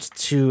starts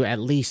to at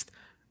least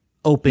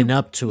open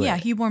up to it. Yeah,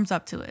 he warms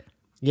up to it.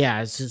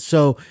 Yeah,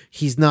 so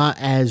he's not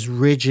as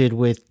rigid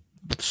with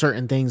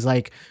certain things.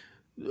 Like,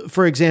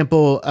 for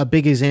example, a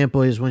big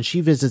example is when she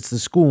visits the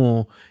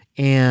school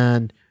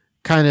and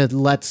kind of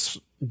lets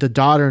the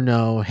daughter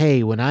know,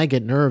 hey, when I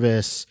get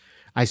nervous,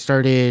 I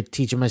started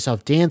teaching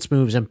myself dance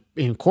moves and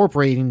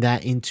incorporating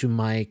that into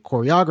my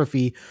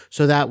choreography.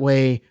 So that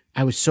way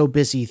I was so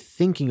busy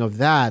thinking of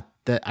that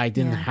I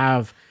didn't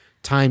have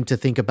time to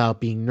think about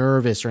being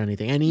nervous or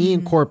anything. And he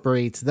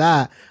incorporates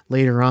that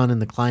later on in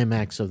the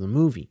climax of the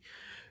movie.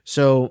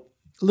 So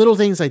little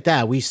things like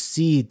that, we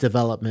see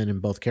development in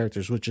both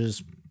characters, which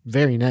is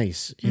very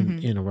nice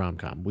in a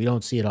rom-com. We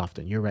don't see it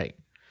often. You're right.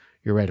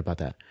 You're right about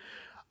that.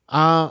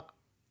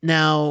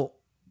 Now,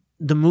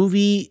 the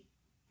movie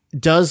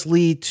does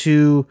lead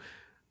to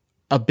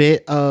a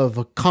bit of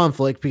a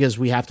conflict because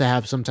we have to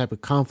have some type of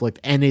conflict.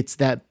 And it's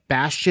that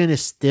Bastian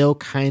is still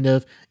kind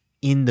of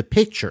in the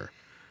picture.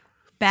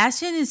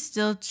 Bastian is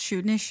still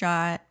shooting his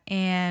shot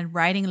and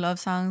writing love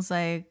songs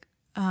like,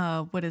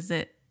 what is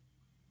it?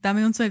 Dame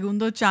un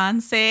segundo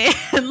chance.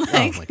 And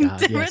like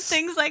different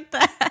things like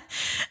that.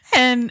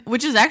 And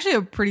which is actually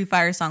a pretty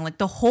fire song. Like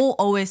the whole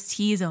OST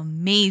is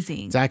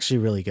amazing. It's actually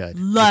really good.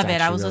 Love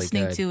it. I was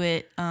listening to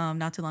it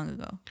not too long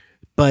ago.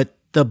 But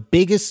the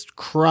biggest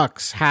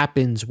crux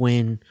happens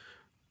when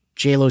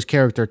J-Lo's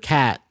character,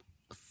 Kat,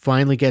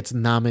 finally gets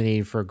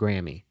nominated for a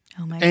Grammy.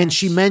 Oh my And gosh.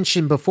 she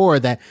mentioned before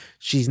that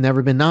she's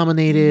never been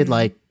nominated.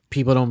 Like,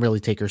 people don't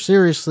really take her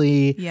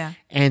seriously. Yeah.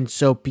 And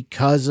so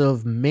because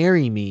of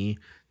Marry Me,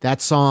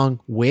 that song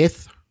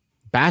with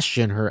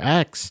Bastian, her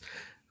ex,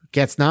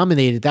 gets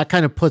nominated. That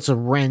kind of puts a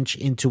wrench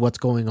into what's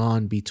going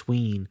on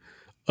between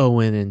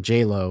Owen and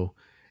J-Lo.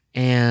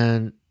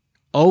 And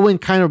Owen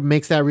kind of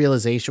makes that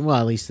realization, well,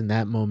 at least in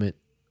that moment,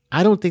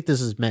 I don't think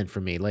this is meant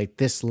for me. Like,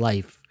 this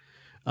life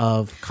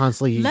of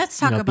constantly Let's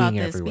talk about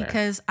being this everywhere.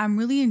 because I'm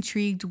really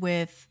intrigued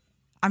with.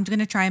 I'm going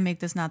to try and make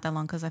this not that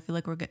long because I feel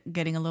like we're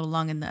getting a little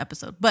long in the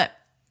episode. But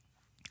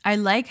I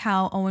like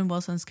how Owen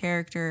Wilson's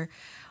character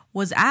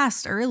was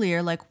asked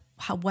earlier, like,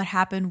 what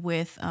happened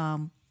with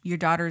your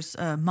daughter's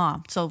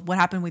mom? So what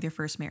happened with your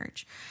first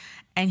marriage?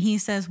 And he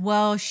says,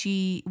 well,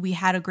 we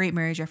had a great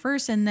marriage at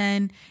first, and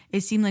then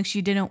it seemed like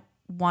she didn't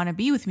want to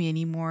be with me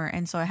anymore,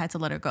 and so I had to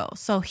let her go.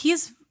 So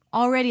he's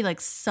already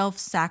like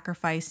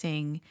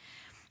self-sacrificing.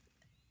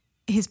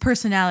 His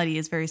personality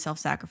is very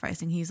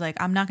self-sacrificing. He's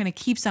like, I'm not going to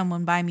keep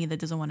someone by me that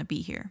doesn't want to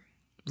be here.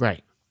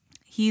 Right.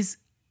 He's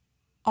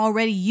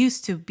already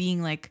used to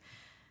being like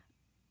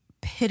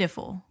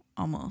pitiful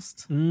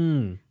almost.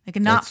 Like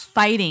not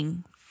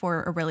fighting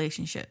for a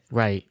relationship.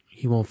 Right.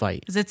 He won't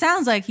fight. Because it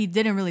sounds like he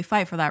didn't really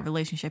fight for that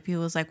relationship. He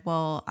was like,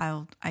 well,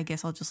 I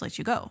guess I'll just let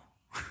you go.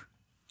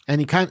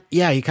 And he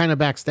kind of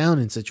backs down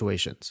in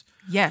situations.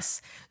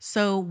 Yes.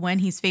 So when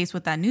he's faced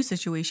with that new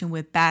situation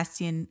with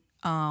Bastian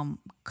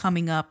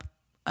coming up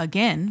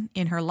again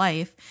in her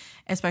life,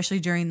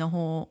 especially during the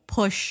whole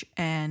push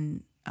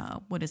and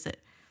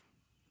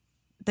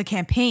the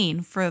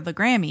campaign for the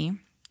Grammy,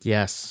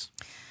 Yes.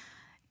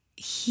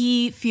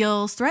 he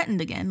feels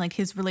threatened again. Like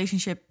his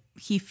relationship,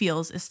 he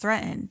feels, is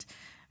threatened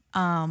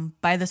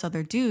by this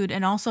other dude,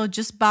 and also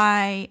just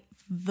by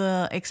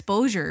the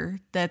exposure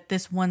that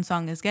this one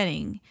song is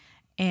getting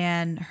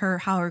and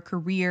how her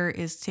career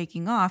is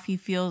taking off. He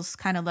feels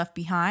kind of left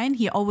behind.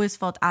 He always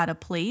felt out of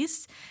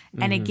place.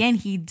 And again,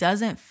 he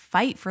doesn't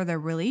fight for their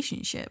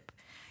relationship.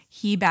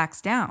 He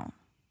backs down,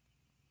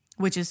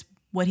 which is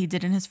what he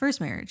did in his first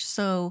marriage.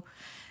 So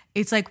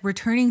it's like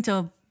returning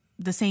to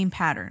the same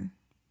pattern.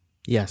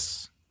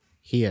 Yes,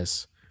 he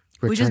is.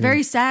 Which is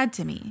very sad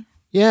to me.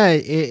 Yeah,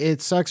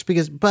 it sucks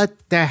but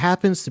that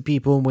happens to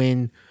people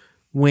when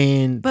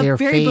But they're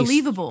very faced,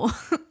 believable.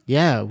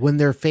 Yeah, when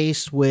they're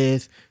faced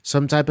with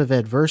some type of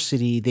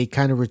adversity, they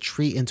kind of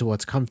retreat into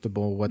what's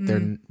comfortable,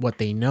 what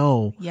they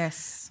know.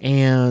 Yes.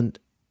 And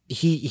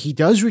he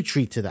does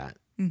retreat to that.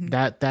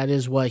 That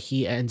is what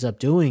he ends up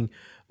doing.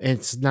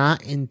 It's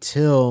not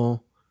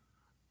until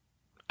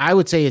I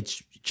would say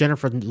it's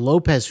Jennifer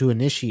Lopez who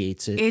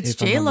initiates it. It's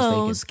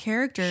J-Lo's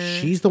character.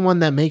 She's the one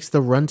that makes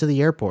the run to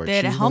the airport.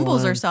 That She's the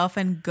humbles one- herself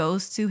and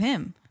goes to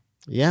him.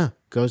 Yeah,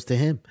 goes to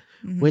him.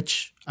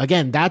 Which,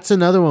 again, that's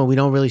another one we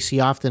don't really see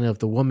often of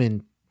the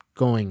woman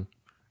going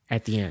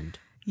at the end.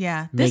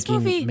 Yeah. This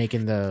movie,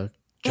 making the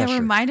it gesture.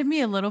 reminded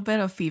me a little bit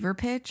of Fever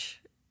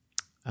Pitch.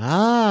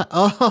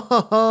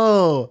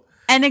 Oh.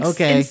 And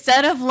Okay.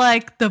 instead of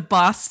like the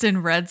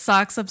Boston Red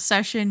Sox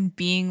obsession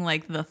being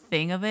like the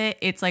thing of it,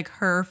 it's like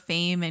her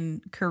fame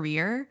and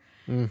career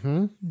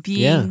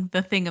being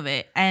the thing of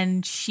it.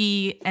 And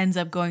she ends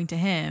up going to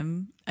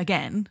him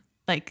again.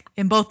 Like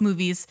in both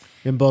movies,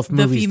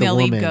 the female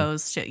lead woman,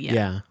 goes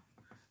to,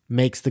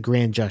 makes the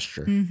grand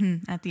gesture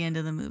at the end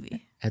of the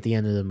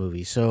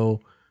movie.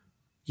 So,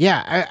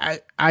 yeah,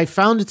 I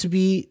found it to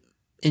be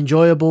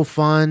enjoyable,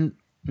 fun.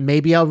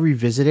 Maybe I'll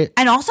revisit it.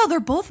 And also, they're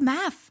both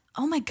math.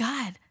 Oh my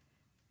God.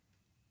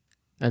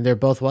 And they're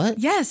both what?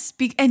 Yes.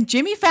 And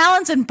Jimmy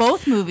Fallon's in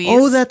both movies.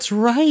 Oh, that's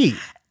right.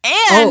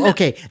 And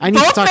okay. I need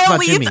to both talk male about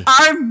leads Jimmy.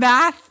 are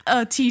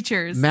math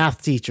teachers.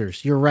 Math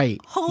teachers. You're right.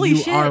 Holy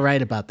shit. You are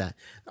right about that.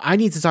 I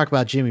need to talk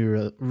about Jimmy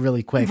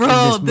really quick.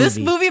 Bro, in this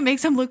movie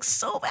makes him look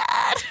so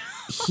bad.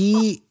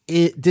 This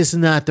is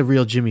not the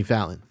real Jimmy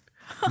Fallon.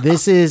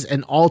 This is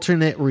an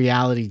alternate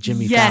reality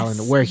Jimmy Fallon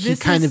where he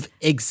kind of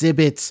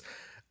exhibits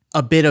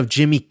a bit of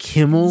Jimmy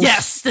Kimmel.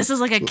 Yes, this is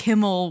like a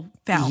Kimmel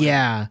Fallon.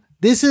 Yeah,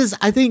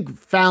 I think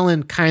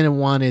Fallon kind of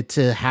wanted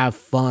to have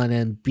fun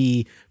and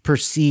be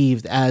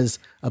perceived as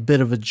a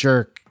bit of a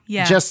jerk.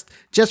 Yeah.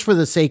 Just for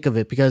the sake of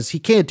it, because he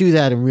can't do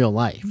that in real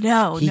life.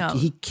 No.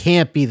 He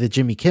can't be the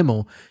Jimmy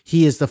Kimmel.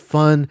 He is the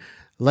fun,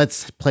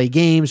 let's play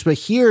games. But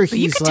here But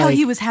you could tell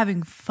he was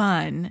having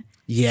fun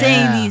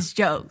saying these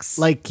jokes.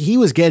 Like he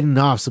was getting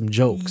off some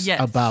jokes Yes.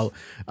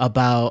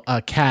 about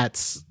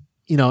Kat's,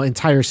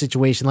 entire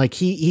situation. Like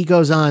he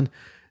goes on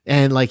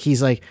and like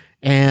he's like,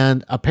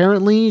 and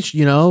apparently,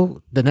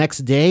 the next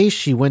day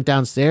she went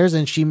downstairs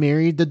and she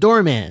married the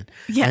doorman.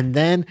 Yeah. And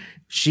then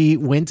she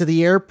went to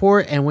the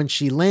airport, and when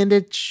she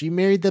landed, she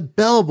married the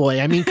bellboy.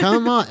 I mean,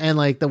 come on. And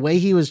like the way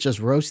he was just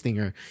roasting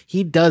her,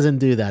 he doesn't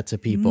do that to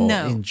people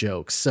in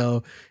jokes.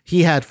 So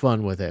he had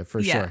fun with it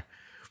for sure.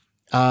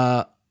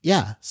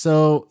 Yeah.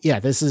 So yeah,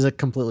 this is a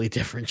completely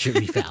different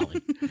Jimmy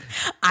Fallon.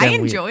 I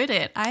enjoyed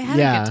it. I had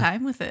a good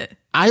time with it.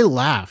 I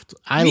laughed.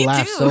 I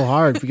laughed too. so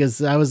hard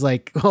because I was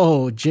like,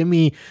 "Oh,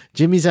 Jimmy's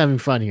having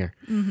fun here."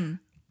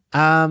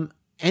 Mm-hmm.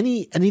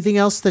 Anything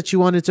else that you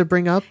wanted to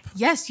bring up?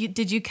 Yes.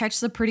 Did you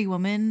catch the Pretty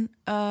Woman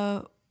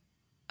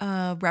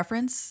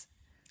reference?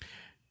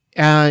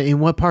 In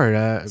what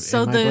part?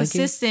 So am I the blanking?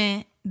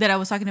 assistant that I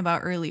was talking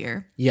about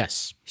earlier,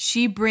 Yes.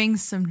 she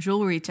brings some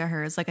jewelry to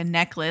her. It's like a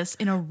necklace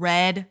in a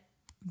red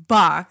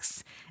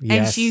box. And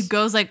Yes. she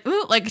goes like,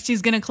 ooh, like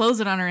she's going to close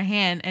it on her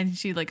hand. And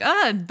she like,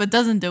 but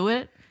doesn't do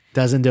it.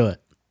 Doesn't do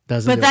it.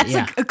 But that's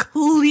like a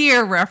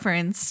clear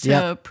reference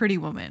to Pretty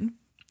Woman.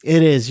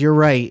 It is. You're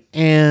right.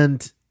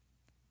 And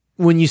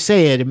when you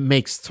say it, it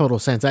makes total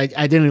sense. I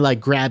didn't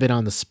like grab it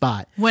on the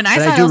spot. When I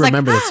but saw it, I do I was like,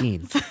 remember the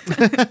scene.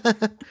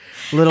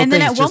 Little And then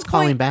things at just one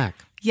calling point- back.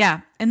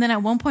 Yeah. And then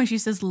at one point she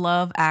says,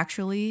 "Love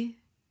Actually."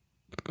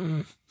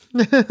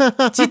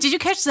 Did you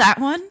catch that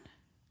one?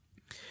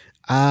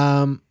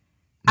 I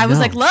was No.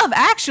 like, "Love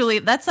Actually."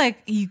 That's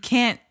like, you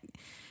can't,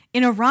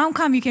 in a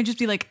rom-com, you can't just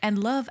be like,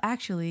 "And Love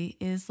Actually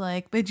is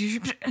like," but you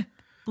should,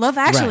 Love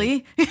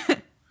Actually.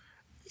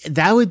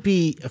 That would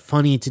be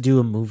funny to do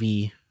a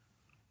movie,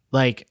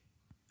 like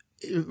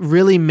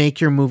really make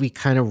your movie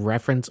kind of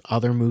reference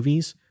other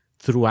movies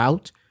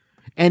throughout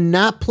and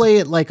not play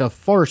it like a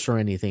farce or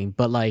anything,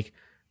 but like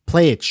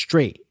play it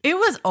straight. It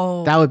was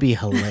That would be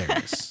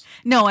hilarious.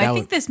 No, I That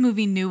think this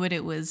movie knew what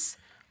it was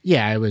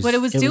Yeah, it was what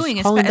it was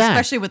doing, calling back.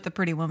 especially with the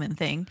Pretty Woman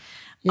thing.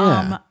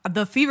 Yeah.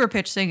 The fever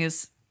pitch thing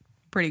is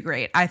pretty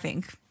great, I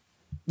think.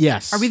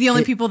 Yes. Are we the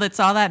only people that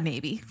saw that?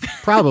 Maybe.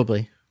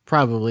 Probably.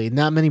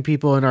 Not many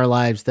people in our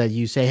lives that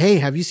you say, "Hey,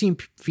 have you seen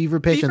Fever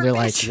Pitch?" Fever and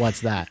they're Pitch. like,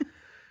 "What's that?"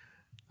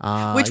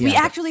 Which we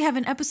actually have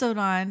an episode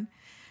on,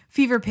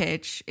 Fever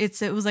Pitch. It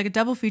was like a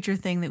double feature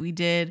thing that we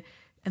did,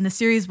 and the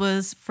series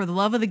was for the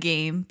love of the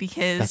game,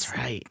 because That's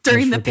right.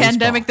 during It the was for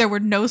pandemic baseball. there were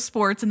no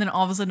sports, and then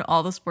all of a sudden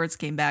all the sports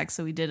came back,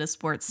 so we did a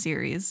sports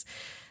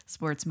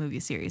movie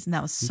series, and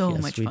that was so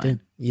much we fun. did.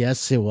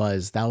 Yes, it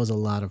was. That was a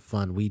lot of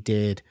fun. We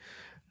did.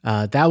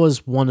 That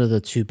was one of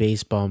the 2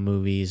 baseball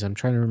movies. I'm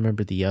trying to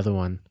remember the other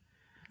one.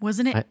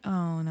 Wasn't it?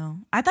 Oh no,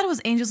 I thought it was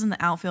Angels in the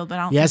Outfield, but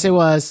I don't. Yes, think it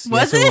was.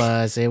 Was yes, it? it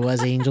was. It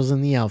was Angels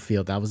in the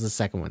Outfield. That was the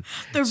second one.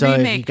 The so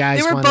remake. If you guys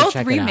they were want to both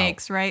check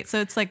remakes, right? So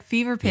it's like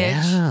Fever it Pitch,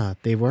 out. Yeah,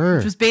 they were.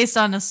 which was based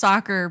on a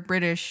soccer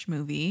British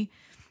movie,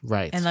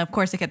 Right. and of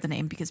course they kept the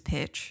name because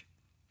Pitch.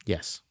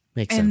 Yes.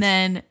 Makes sense. And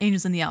then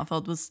Angels in the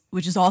Outfield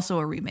which is also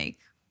a remake.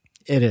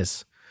 It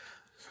is.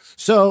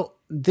 So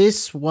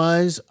this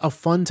was a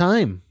fun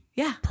time.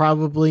 Yeah.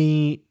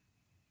 Probably,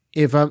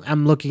 if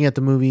I'm looking at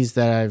the movies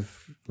that I've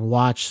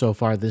watched so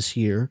far this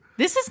year.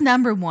 This is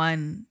number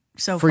 1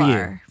 so For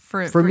far.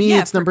 you. For me,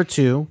 it's number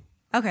 2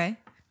 Okay.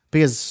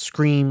 because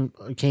Scream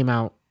came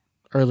out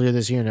earlier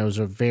this year and it was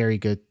a very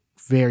good,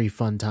 very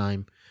fun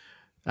time.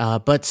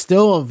 But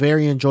still a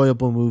very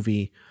enjoyable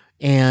movie.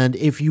 And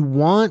if you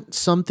want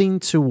something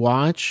to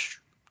watch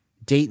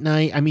date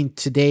night, I mean,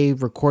 today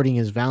recording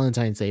is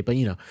Valentine's Day, but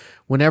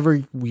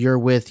whenever you're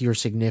with your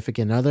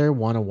significant other,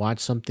 want to watch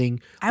something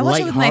I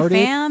watched it with my lighthearted,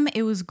 fam.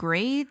 It was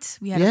great.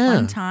 We had a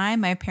fun time.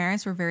 My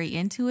parents were very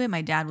into it.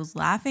 My dad was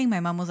laughing. My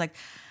mom was like,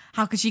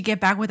 how could she get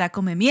back with that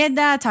come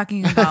mierda,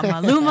 talking about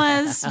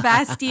Maluma's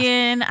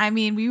Bastion. I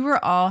mean, we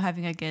were all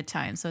having a good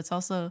time. So it's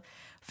also a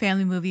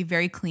family movie,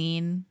 very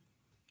clean.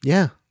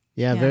 Yeah,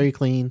 very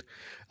clean.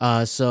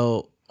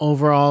 So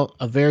overall,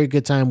 a very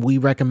good time. We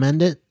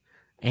recommend it.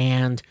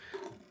 And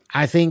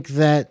I think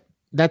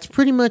that's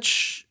pretty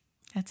much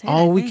That's it.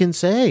 all I we think. can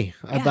say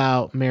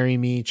about Marry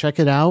Me. Check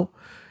it out.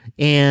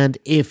 And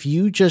if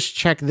you just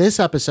check this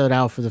episode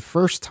out for the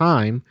first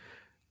time,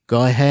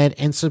 go ahead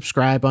and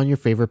subscribe on your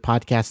favorite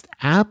podcast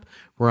app.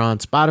 We're on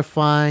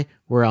Spotify.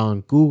 We're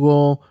on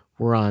Google.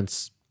 We're on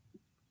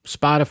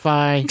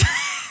Spotify.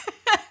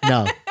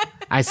 No,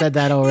 I said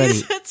that already.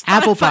 said Spotify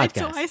Apple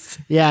Podcasts. twice.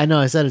 Yeah, I know.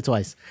 I said it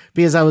twice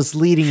because I was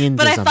leading into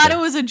But I something. thought it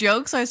was a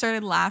joke, so I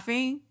started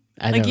laughing.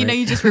 I Like, know, right?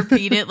 you just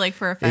repeat it like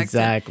for effect.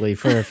 Exactly,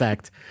 for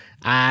effect.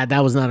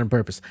 That was not on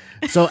purpose.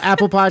 So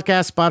Apple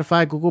Podcasts,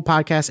 Spotify, Google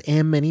Podcasts,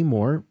 and many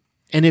more.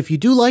 And if you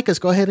do like us,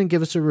 go ahead and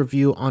give us a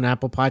review on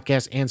Apple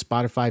Podcasts and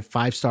Spotify.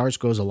 5 stars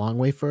goes a long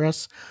way for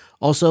us.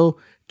 Also,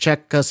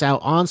 check us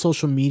out on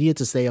social media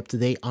to stay up to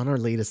date on our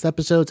latest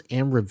episodes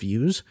and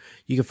reviews.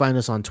 You can find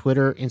us on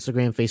Twitter,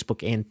 Instagram,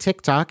 Facebook, and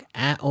TikTok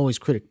at Always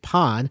Critic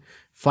Pod.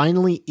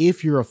 Finally,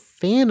 if you're a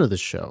fan of the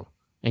show,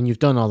 and you've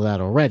done all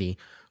that already,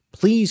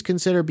 please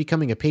consider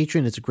becoming a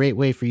patron. It's a great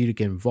way for you to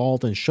get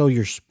involved and show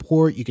your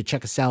support. You can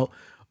check us out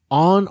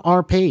on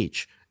our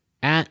page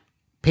at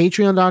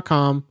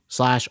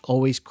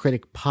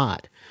patreon.com/alwayscriticpod.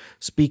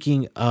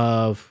 Speaking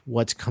of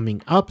what's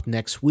coming up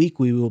next week,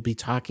 we will be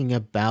talking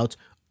about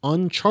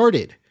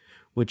Uncharted,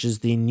 which is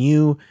the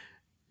new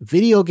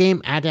video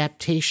game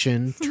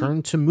adaptation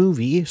turned to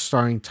movie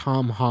starring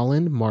Tom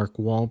Holland, Mark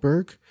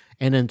Wahlberg,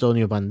 and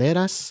Antonio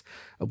Banderas.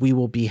 We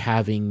will be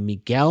having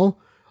Miguel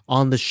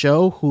on the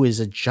show, who is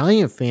a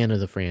giant fan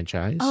of the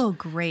franchise. Oh,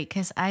 great,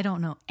 because I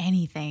don't know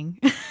anything.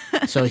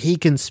 So he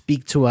can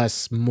speak to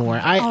us more.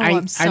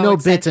 I'm so I know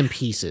excited. bits and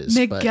pieces.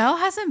 Miguel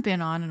hasn't been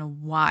on in a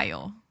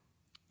while.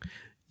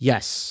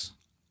 Yes.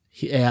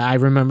 I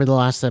remember the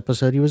last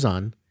episode he was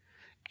on.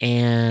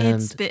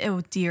 And It's been,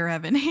 oh, dear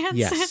Evan Hansen.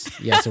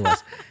 yes, it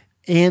was.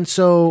 And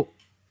so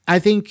I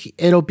think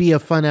it'll be a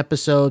fun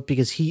episode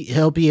because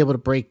he'll be able to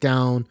break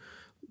down,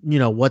 you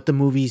know, what the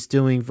movie's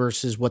doing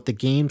versus what the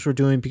games were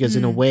doing, because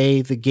in a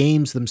way the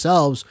games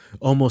themselves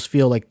almost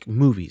feel like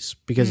movies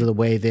because of the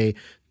way they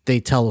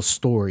tell a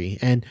story.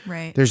 And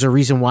Right. there's a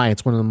reason why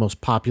it's one of the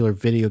most popular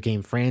video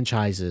game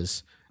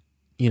franchises,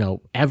 you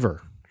know,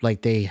 ever.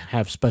 Like, they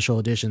have special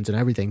editions and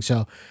everything.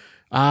 So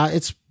I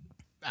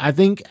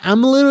think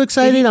I'm a little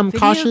excited. I'm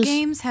cautious. Video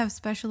games have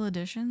special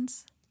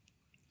editions?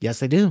 Yes,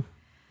 they do.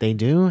 They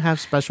do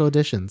have special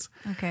editions.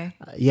 Okay.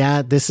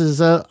 Yeah,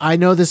 I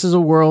know this is a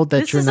world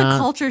that This you're is not. a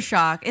culture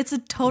shock. It's a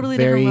totally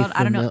very different world.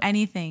 I don't know familiar-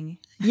 anything.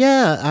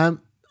 Yeah.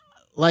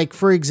 Like,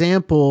 for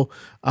example,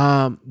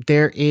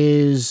 there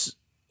is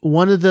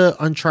one of the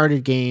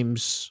Uncharted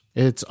games.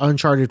 It's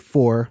Uncharted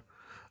 4,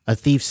 A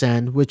Thief's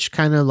End, which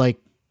kind of like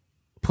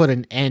put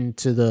an end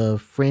to the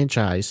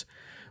franchise.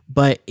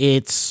 But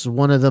it's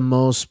one of the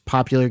most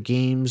popular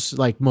games,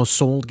 like most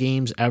sold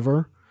games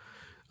ever.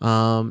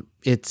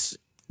 It's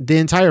the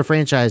entire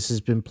franchise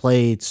has been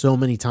played so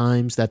many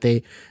times that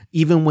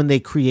even when they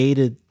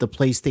created the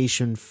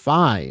PlayStation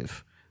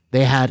 5,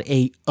 they had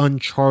a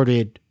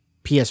Uncharted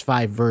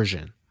PS5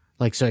 version.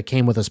 Like, so it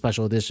came with a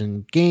special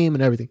edition game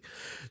and everything.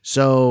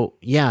 So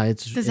yeah,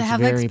 Does it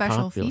have like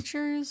special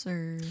features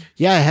or?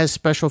 Yeah, it has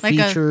special Like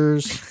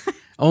features,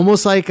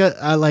 almost like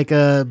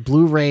a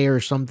Blu-ray or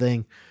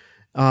something.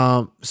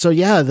 So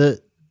yeah,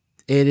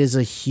 it is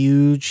a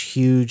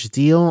huge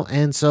deal,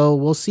 and so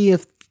we'll see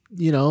if,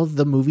 you know,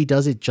 the movie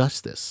does it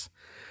justice.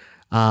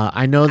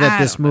 I know that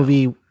this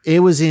movie, it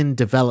was in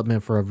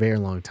development for a very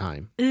long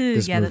time.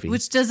 This movie,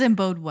 which doesn't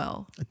bode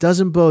well. it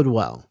doesn't bode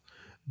well,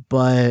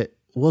 but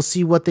we'll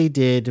see what they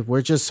did.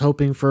 We're just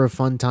hoping for a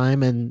fun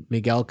time, and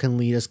Miguel can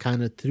lead us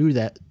kind of through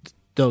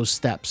those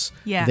steps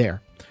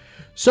there.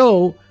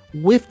 So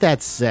with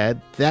that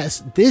said,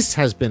 this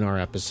has been our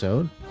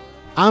episode.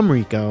 I'm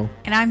Rico.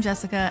 And I'm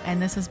Jessica,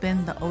 and this has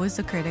been the Always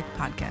the Critic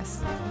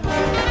podcast.